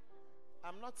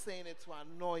 I'm not saying it to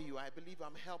annoy you. I believe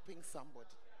I'm helping somebody.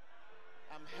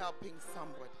 I'm helping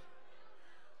somebody.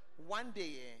 One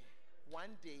day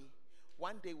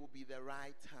will be the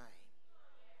right time.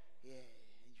 Yeah,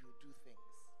 and you do things.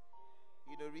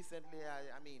 You know, recently,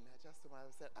 I just told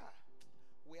myself,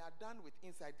 we are done with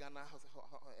Inside Ghana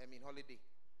holiday.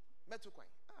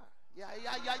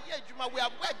 Juma, we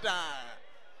have worked done.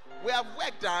 We have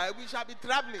worked done. We shall be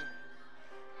traveling.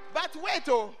 But wait,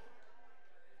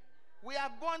 we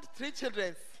have born 3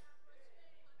 children.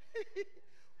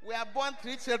 We have born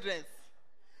 3 children.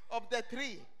 Of the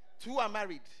 3, 2 are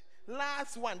married.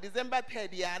 Last one, December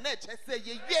 3rd, yeah.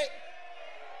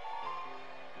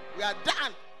 We are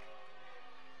done.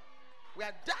 We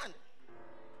are done.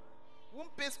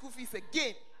 Won't pay school fees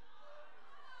again.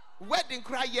 Wedding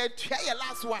cry yet, try your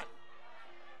last one.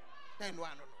 And one.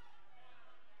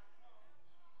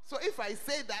 So if I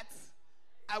say that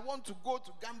I want to go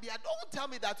to Gambia, don't tell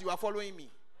me that you are following me.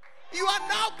 You are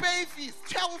now paying fees,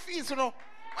 travel fees, you know.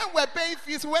 When we're paying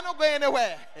fees, we're not going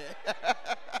anywhere.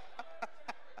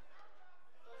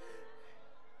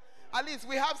 At least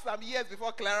we have some years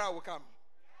before Clara will come.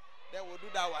 Then we'll do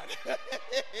that one.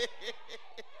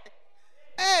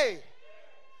 Hey!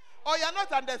 Or you're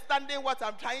not understanding what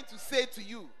I'm trying to say to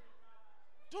you.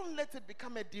 Don't let it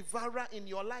become a devourer in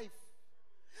your life.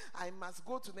 I must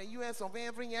go to the US of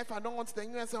every year. If I don't want to the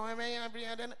US of every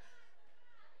year, then...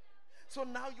 So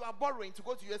now you are borrowing to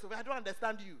go to US of I don't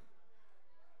understand you.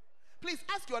 Please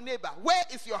ask your neighbor, where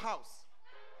is your house?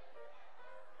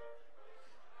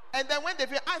 And then when they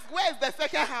ask, where is the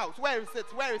second house? Where is it?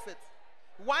 Where is it?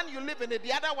 One, you live in it.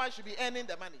 The other one should be earning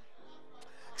the money.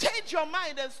 Change your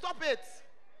mind and stop it.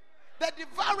 The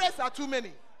devourers are too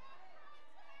many.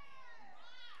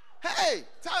 Hey,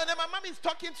 tell them my mom is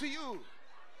talking to you.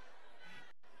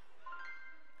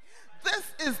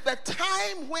 This is the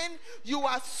time when you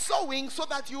are sowing so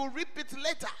that you will reap it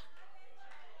later.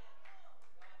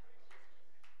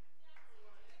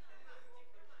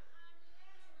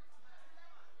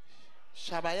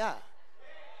 Shabaya.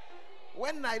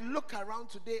 When I look around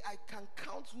today, I can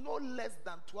count no less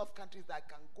than 12 countries that I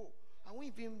can go. I won't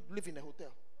even live in a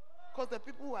hotel. Because the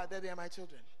people who are there, they are my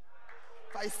children.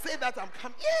 If I say that I'm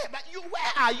coming, yeah, but you,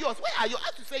 where are yours? Where are you?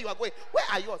 As you say you are going, where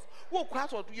are yours? Well,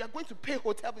 you are going to pay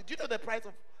hotel bill. Do you know the price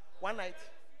of one night?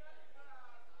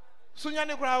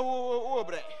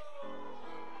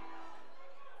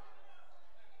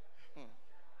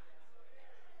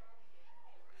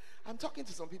 I'm talking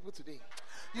to some people today.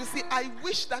 You see, I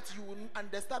wish that you would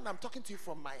understand I'm talking to you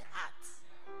from my heart.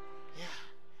 Yeah.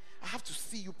 I have to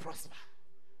see you prosper.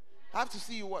 I have to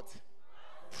see you what?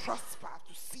 Prosper. I have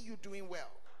to see you doing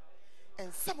well.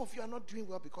 And some of you are not doing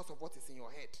well because of what is in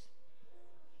your head.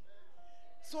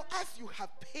 So as you have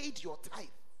paid your tithe,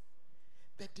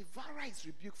 the devourer is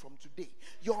rebuked from today.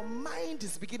 Your mind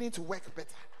is beginning to work better.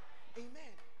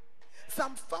 Amen.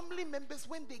 Some family members,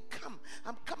 when they come,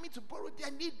 I'm coming to borrow, I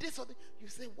need this or that. You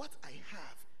say, what I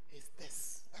have is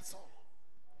this. That's all.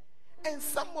 And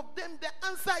some of them, the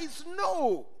answer is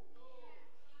no.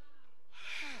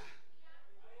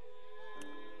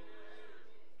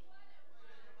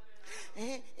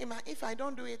 If I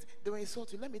don't do it, they will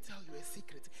insult you. Let me tell you a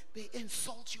secret. They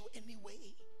insult you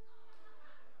anyway.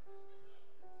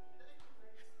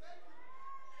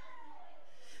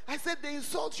 I said they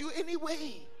insult you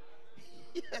anyway.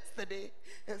 Yesterday,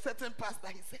 a certain pastor,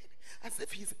 he said, as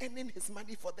if he's earning his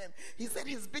money for them. He said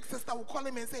his big sister will call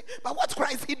him and say, but what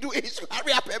Christ he do? He should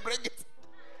hurry up and bring it.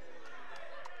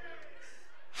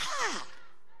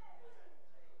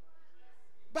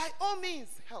 By all means,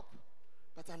 help.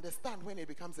 But understand when it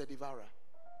becomes a devourer.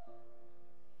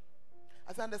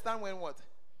 I said, understand when what?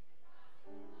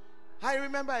 I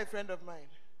remember a friend of mine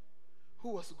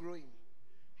who was growing.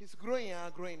 He's growing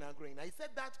and growing and growing. I said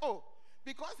that,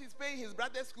 because he's paying his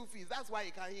brother's school fees, that's why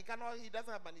he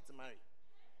doesn't have money to marry.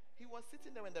 He was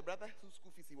sitting there when the brother's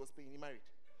school fees he was paying, he married.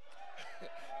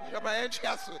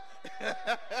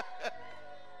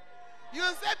 You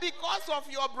said because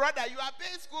of your brother, you are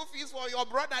paying school fees for your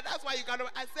brother. That's why you cannot.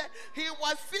 I said he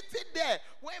was sitting there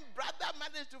when brother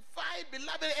managed to find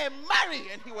beloved and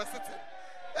marry, and he was sitting.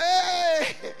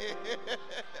 Hey!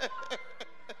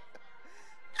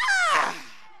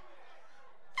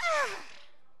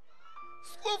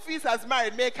 School fees has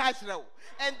married, make cash now.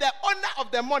 And the owner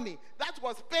of the money that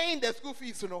was paying the school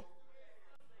fees, still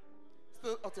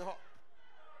at the home.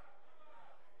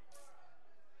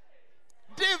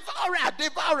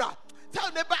 Devourer.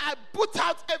 Tell neighbor, I put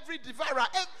out every devourer.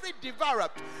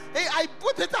 Hey, I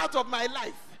put it out of my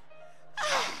life.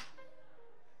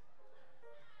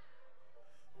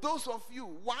 Those of you,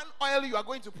 one oil you are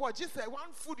going to pour, just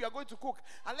one food you are going to cook,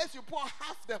 unless you pour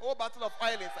half the whole bottle of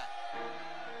oil inside.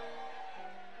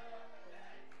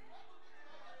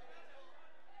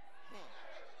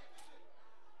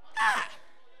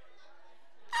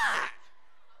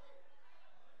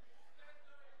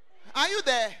 Are you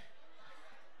there?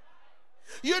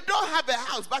 You don't have a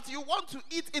house, but you want to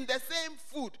eat in the same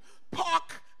food.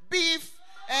 Pork, beef,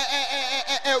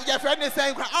 your friend is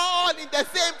saying, all in the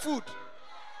same food.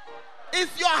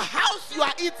 It's your house you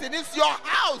are eating. It's your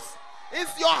house.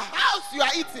 It's your house you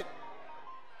are eating.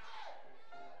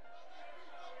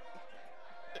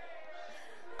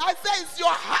 I say it's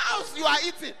your house you are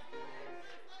eating.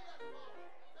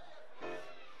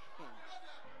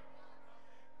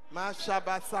 I'm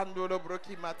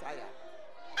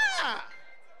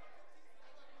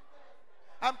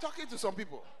talking to some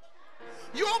people.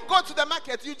 You won't go to the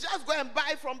market. You just go and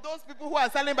buy from those people who are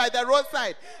selling by the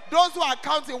roadside. Those who are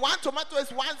counting one tomato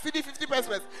is 1 cedi 50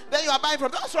 pesos. Then you are buying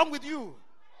from them. What's wrong with you?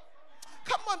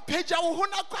 Come on, Peja,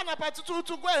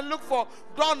 to go and look for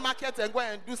Dawn Market and go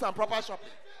and do some proper shopping.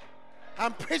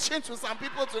 I'm preaching to some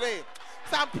people today.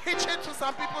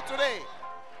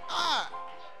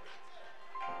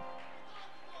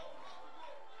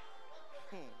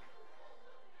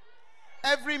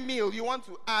 Every meal you want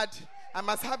to add, I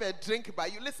must have a drink by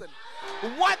you. Listen,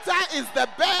 water is the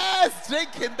best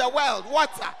drink in the world.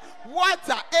 Water,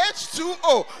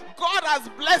 H2O. God has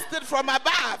blessed it from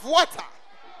above. Water.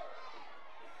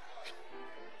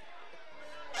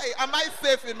 Hey, am I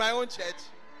safe in my own church?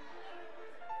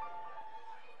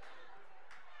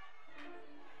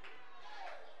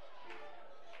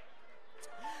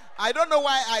 I don't know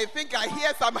why I think I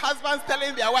hear some husbands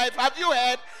telling their wife, have you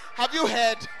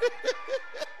heard?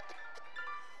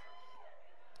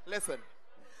 Listen,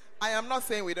 I am not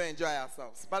saying we don't enjoy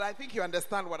ourselves, but I think you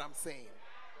understand what I'm saying.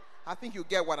 I think you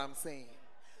get what I'm saying.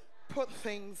 Put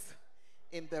things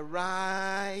in the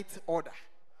right order.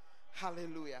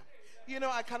 Hallelujah. You know,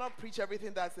 I cannot preach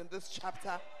everything that's in this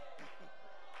chapter.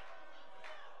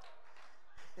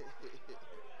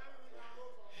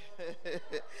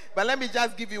 But let me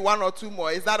just give you one or two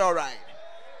more. Is that all right?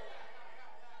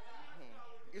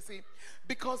 You see,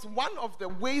 because one of the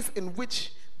ways in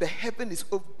which the heaven is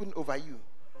open over you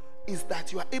is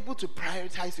that you are able to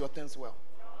prioritize your things well.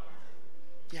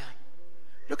 Yeah.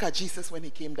 Look at Jesus when he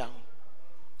came down.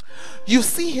 You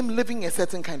see him living a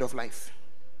certain kind of life.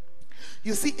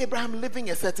 You see Abraham living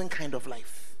a certain kind of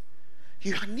life.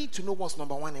 You need to know what's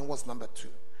number one and what's number two.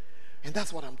 And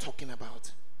that's what I'm talking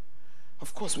about.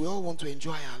 Of course, we all want to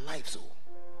enjoy our lives,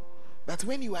 but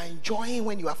when you are enjoying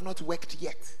when you have not worked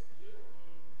yet,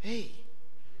 hey,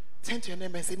 turn to your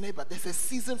neighbor and say, neighbor, there's a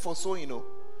season for sowing,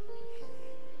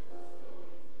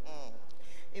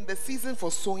 In the season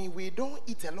for sowing, we don't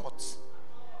eat a lot.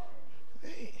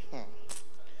 Hey.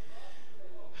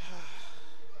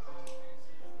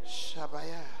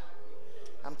 Shabaya.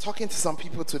 I'm talking to some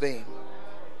people today.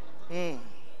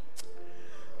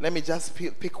 Let me just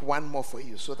pick one more for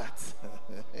you so that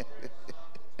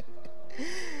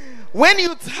when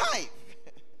you tithe,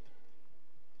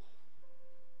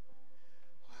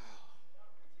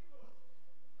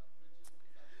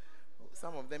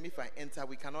 some of them, if I enter,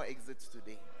 we cannot exit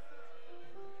today.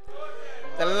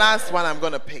 The last one I'm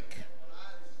going to pick.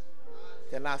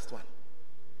 The last one.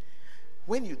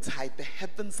 When you tithe, the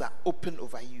heavens are open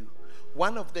over you.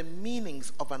 One of the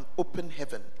meanings of an open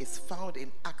heaven is found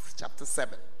in Acts chapter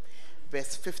 7,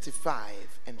 verse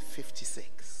 55 and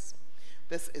 56.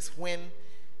 This is when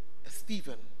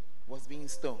Stephen was being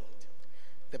stoned.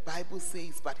 The Bible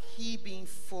says, but he, being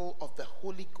full of the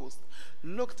Holy Ghost,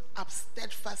 looked up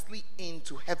steadfastly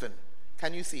into heaven.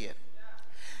 Can you see it?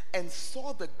 And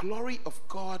saw the glory of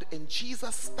God and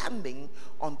Jesus standing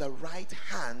on the right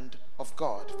hand of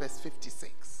God. Verse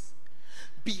 56.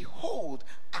 Behold,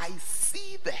 I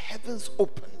see the heavens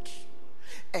opened,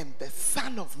 and the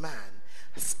Son of Man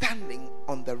standing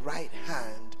on the right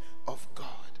hand of God.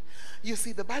 You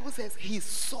see, the Bible says he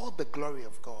saw the glory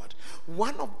of God.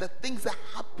 One of the things that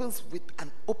happens with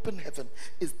an open heaven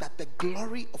is that the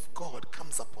glory of God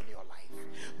comes upon your life.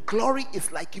 Glory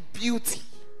is like beauty.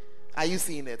 Are you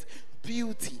seeing it?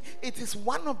 Beauty. It is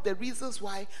one of the reasons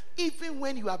why, even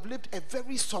when you have lived a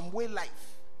very some way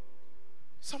life,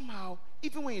 somehow,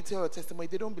 even when you tell your testimony,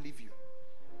 they don't believe you.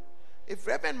 If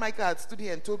Reverend Michael had stood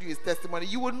here and told you his testimony,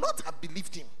 you would not have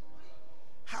believed him.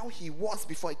 How he was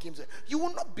before he came to you. You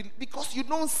will not believe, because you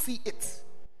don't see it.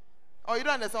 Or you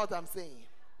don't understand what I'm saying.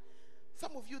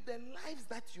 Some of you, the lives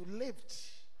that you lived,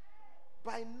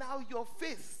 by now your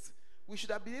face, we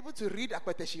should have been able to read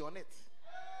Akweteshi on it.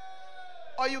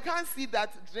 Or you can't see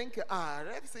that drink.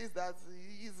 Rev says that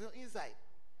he's inside.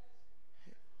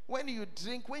 When you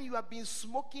drink, when you have been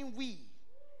smoking weed,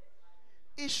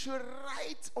 it should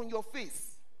write on your face.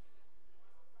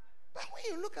 But when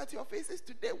you look at your faces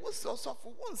today, what's so soft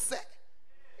for one set?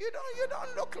 You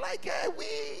don't look like a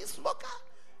weed smoker.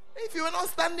 If you were not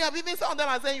standing up, even some of them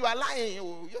are saying you are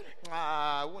lying.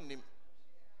 Wouldn't him.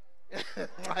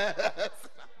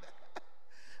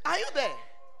 Are you there?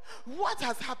 What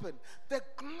has happened? The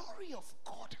glory of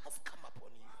God has come upon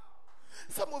you.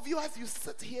 Some of you, as you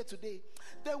sit here today,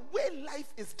 the way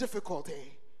life is difficult,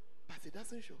 but it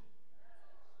doesn't show.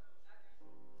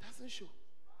 Doesn't show.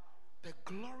 The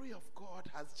glory of God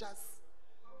has just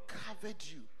covered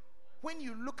you. When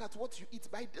you look at what you eat,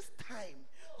 by this time,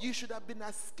 you should have been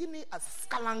as skinny as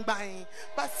Skalangbai.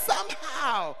 But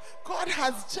somehow, God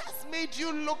has just made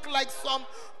you look like some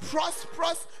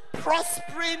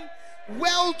prospering,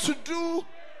 well-to-do.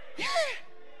 Yeah.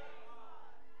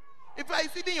 If I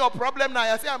see in your problem now,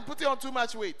 I say I'm putting on too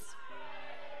much weight.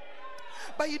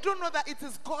 But you don't know that it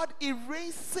is God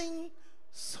erasing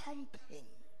something.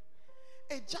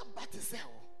 A job but sell,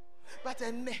 but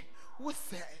a ne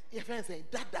what's your friend say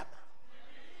dadam.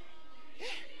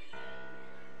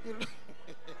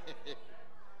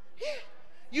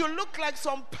 You look like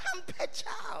some pampered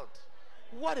child.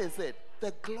 What is it?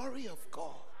 The glory of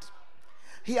God.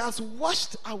 He has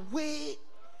washed away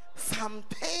some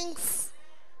things.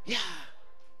 Yeah.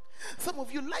 Some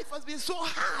of you, life has been so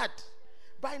hard.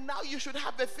 By now you should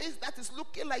have a face that is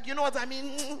looking like, you know what I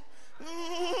mean?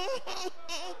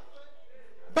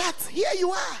 But here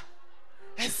you are,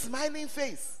 a smiling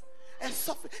face, a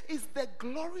soft. It's the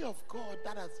glory of God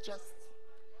that has just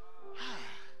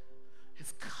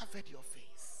it's covered your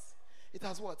face. It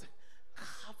has what?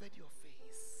 Covered your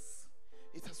face.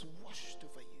 It has washed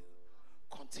over you.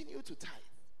 Continue to tithe.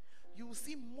 You will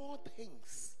see more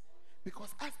things,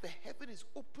 because as the heaven is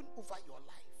open over your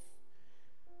life,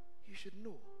 you should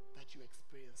know that you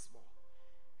experience more,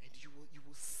 and you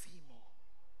will see more.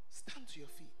 Stand to your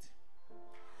feet.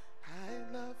 I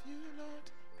love you,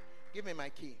 Lord. Give me my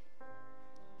key.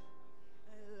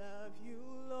 I love you,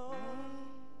 Lord.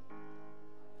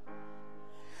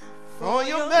 For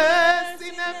your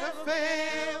mercy never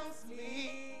fails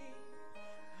me.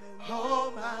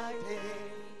 All my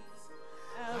days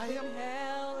I am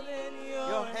held in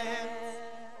your hand.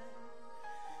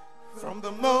 From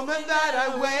the moment that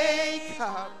I wake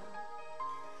up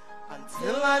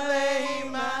until I lay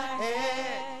my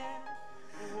head,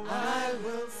 I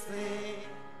will sing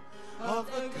of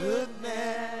the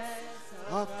goodness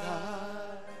of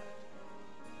God.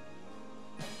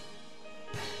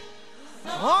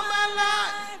 All my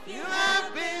life you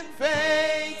have been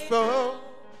faithful.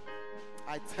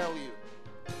 I tell you,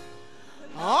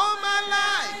 all my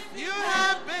life you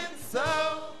have been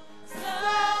so good.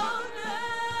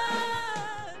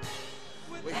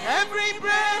 With every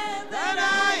breath that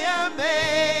I am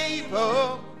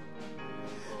able,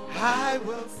 I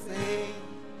will sing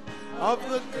of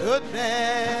the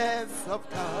goodness of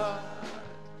God.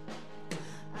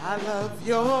 I love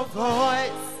your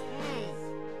voice.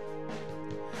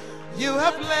 You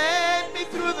have led me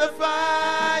through the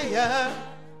fire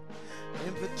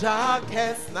in the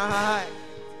darkest night.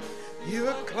 You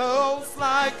are close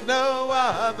like no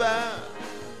other.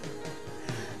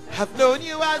 I've known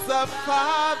you as a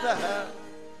father.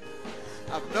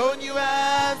 I've known you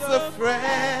as a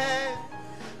friend.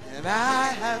 and I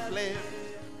have lived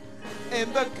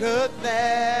in the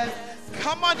goodness.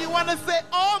 Come on, you want to say,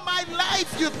 all my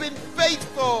life you've been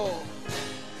faithful.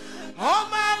 All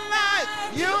my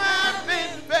life you have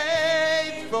been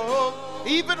faithful.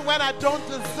 Even when I don't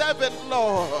deserve it,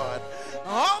 Lord.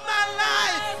 All my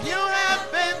life you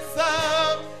have been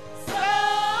so good.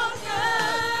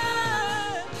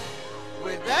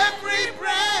 With every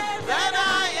breath that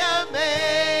I am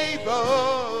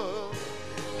able,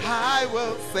 I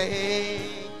will sing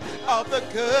of the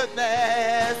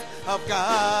goodness of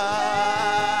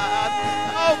God.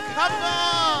 Oh, come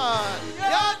on.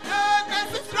 Your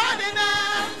goodness is running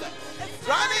after. It's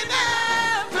running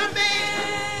after me.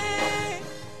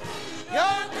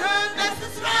 Your goodness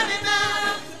is running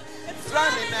after. It's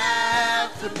running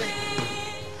after me.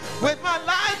 With my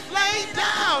life laid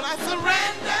down, I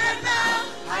surrender now.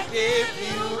 I give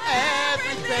you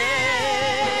everything.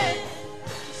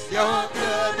 Your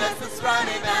goodness is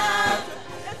running after.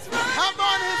 Come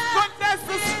on, his goodness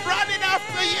is running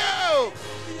after you.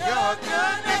 Your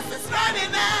goodness is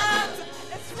running after.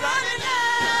 It's running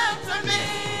after me.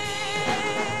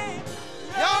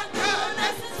 Your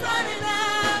goodness is running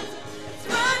after. It's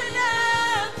running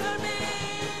after me.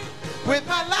 With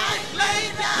my life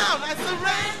laid down, I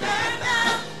surrender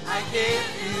now. I give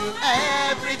you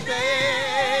everything.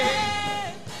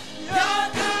 Your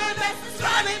goodness is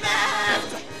running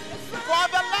after. For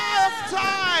the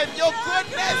lifetime, your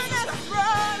goodness is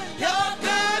running. Your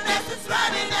goodness is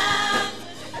running after.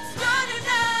 It's running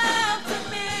after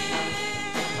me.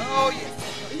 Oh yes.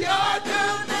 Your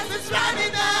goodness is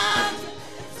running after.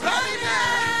 It's running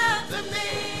after me.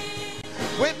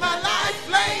 With my life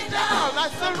laid down, I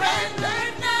surrender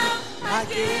now. I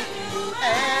give you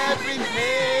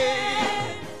everything.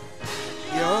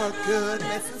 Your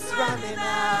goodness is running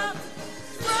after.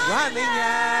 Running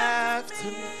after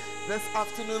me. This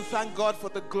afternoon, thank God for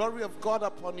the glory of God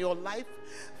upon your life.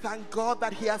 Thank God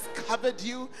that he has covered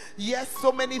you. Yes,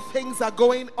 so many things are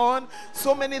going on.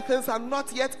 So many things are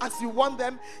not yet as you want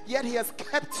them. Yet he has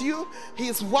kept you. He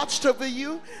has watched over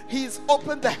you. He's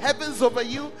opened the heavens over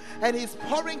you. And he's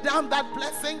pouring down that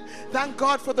blessing. Thank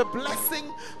God for the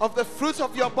blessing of the fruit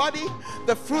of your body,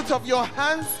 the fruit of your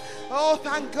hands. Oh,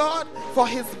 thank God for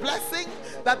his blessing,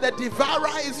 that the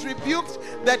devourer is rebuked,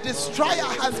 the destroyer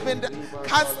has been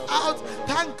cast out.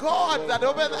 Thank God that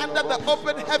under the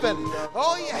open heaven,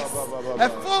 oh yes, a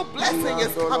full blessing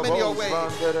is coming your way.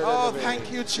 Oh,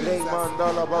 thank you, Jesus.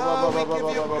 Oh, we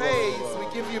give you praise. We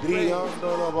give you praise.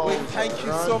 We thank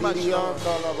you so much, Lord.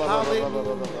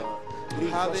 Hallelujah.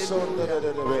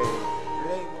 Hallelujah.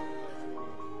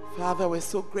 Father, we're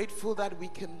so grateful that we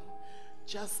can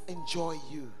just enjoy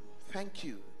you. Thank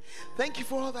you. Thank you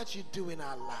for all that you do in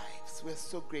our lives. We're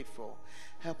so grateful.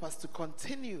 Help us to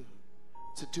continue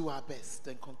to do our best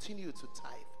and continue to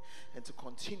tithe and to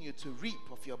continue to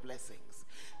reap of your blessings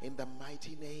in the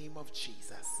mighty name of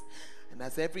Jesus. And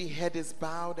as every head is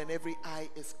bowed and every eye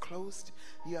is closed,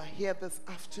 you are here this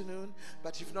afternoon,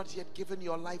 but you've not yet given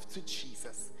your life to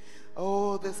Jesus.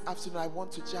 Oh, this afternoon I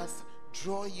want to just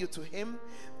draw you to him.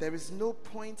 There is no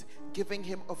point giving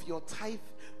him of your tithe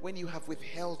when you have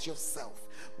withheld yourself.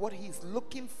 What he's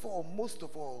looking for most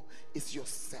of all is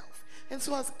yourself. And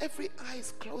so as every eye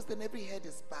is closed and every head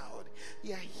is bowed,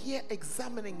 you're here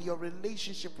examining your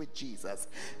relationship with Jesus.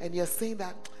 And you're saying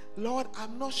that, Lord,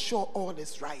 I'm not sure all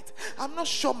is right. I'm not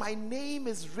sure my name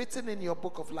is written in your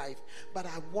book of life, but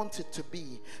I want it to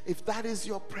be. If that is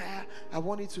your prayer, I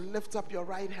want you to lift up your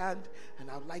right hand and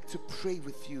I'd like to pray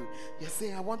with you. You're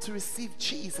saying, I want to receive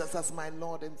Jesus as my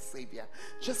Lord and Savior.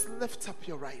 Just lift up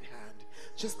your right hand.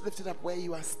 Just lift it up where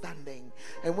you are standing.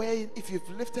 And where, if you've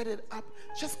lifted it up,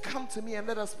 just come to me and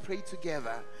let us pray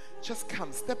together. Just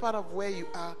come, step out of where you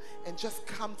are and just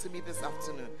come to me this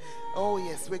afternoon. Oh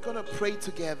yes, we're going to pray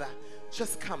together.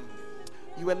 Just come.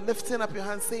 You were lifting up your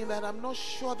hand saying that I'm not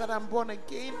sure that I'm born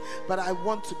again, but I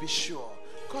want to be sure.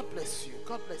 God bless you.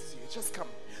 God bless you. Just come.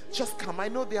 Just come. I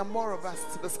know there are more of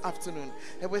us this afternoon.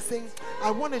 And we're saying,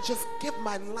 I want to just give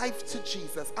my life to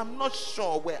Jesus. I'm not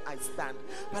sure where I stand,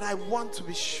 but I want to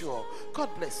be sure. God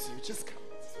bless you. Just come.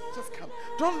 Just come.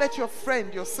 Don't let your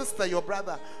friend, your sister, your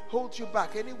brother hold you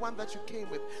back. Anyone that you came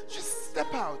with, just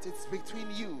step out. It's between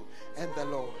you and the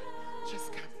Lord.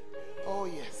 Just come. Oh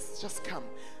yes, just come.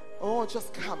 Oh,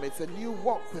 just come. It's a new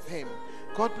walk with him.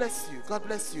 God bless you. God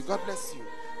bless you. God bless you.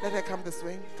 Let her come this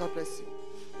way. God bless you.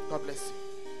 God bless you.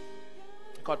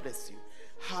 God bless you.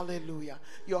 Hallelujah.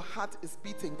 Your heart is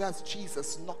beating. That's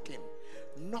Jesus knocking.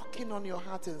 Knocking on your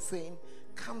heart and saying,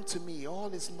 come to me.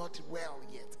 All is not well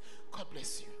yet. God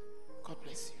bless you. God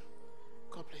bless you.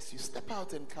 God bless you. Step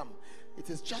out and come. It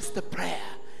is just a prayer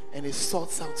and it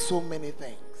sorts out so many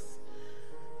things.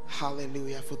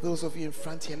 Hallelujah. For those of you in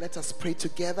front here, let us pray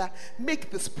together.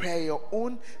 Make this prayer your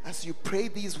own. As you pray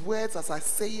these words, as I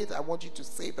say it, I want you to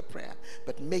say the prayer,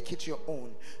 but make it your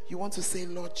own. You want to say,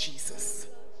 Lord Jesus,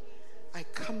 I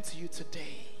come to you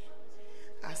today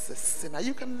as a sinner.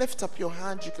 You can lift up your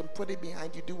hand, you can put it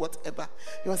behind you, do whatever.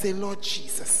 You want to say, Lord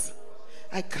Jesus,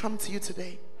 I come to you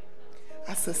today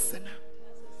as a sinner.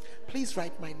 Please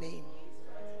write my name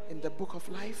in the book of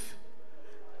life.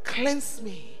 Cleanse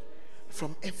me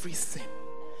from every sin.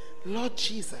 Lord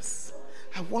Jesus,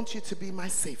 I want you to be my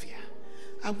Savior.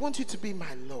 I want you to be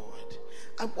my Lord.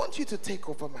 I want you to take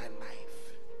over my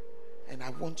life. And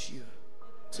I want you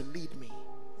to lead me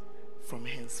from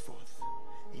henceforth.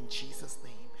 In Jesus'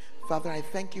 name. Father, I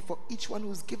thank you for each one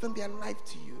who's given their life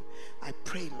to you. I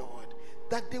pray, Lord,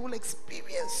 that they will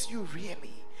experience you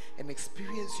really and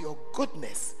experience your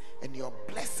goodness and your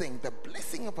blessing, the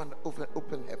blessing of an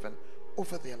open heaven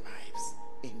over their lives.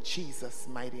 In Jesus'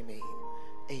 mighty name,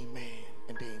 amen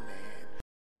and amen.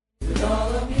 With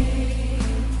all of me,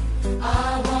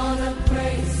 I wanna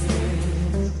praise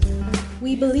you.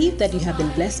 We believe that you have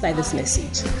been blessed by this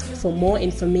message. For more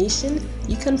information,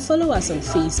 you can follow us on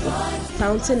Facebook,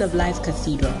 Fountain of Life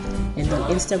Cathedral, and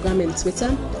on Instagram and Twitter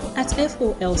at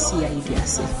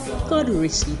FOLCIDUASE. God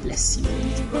richly bless you.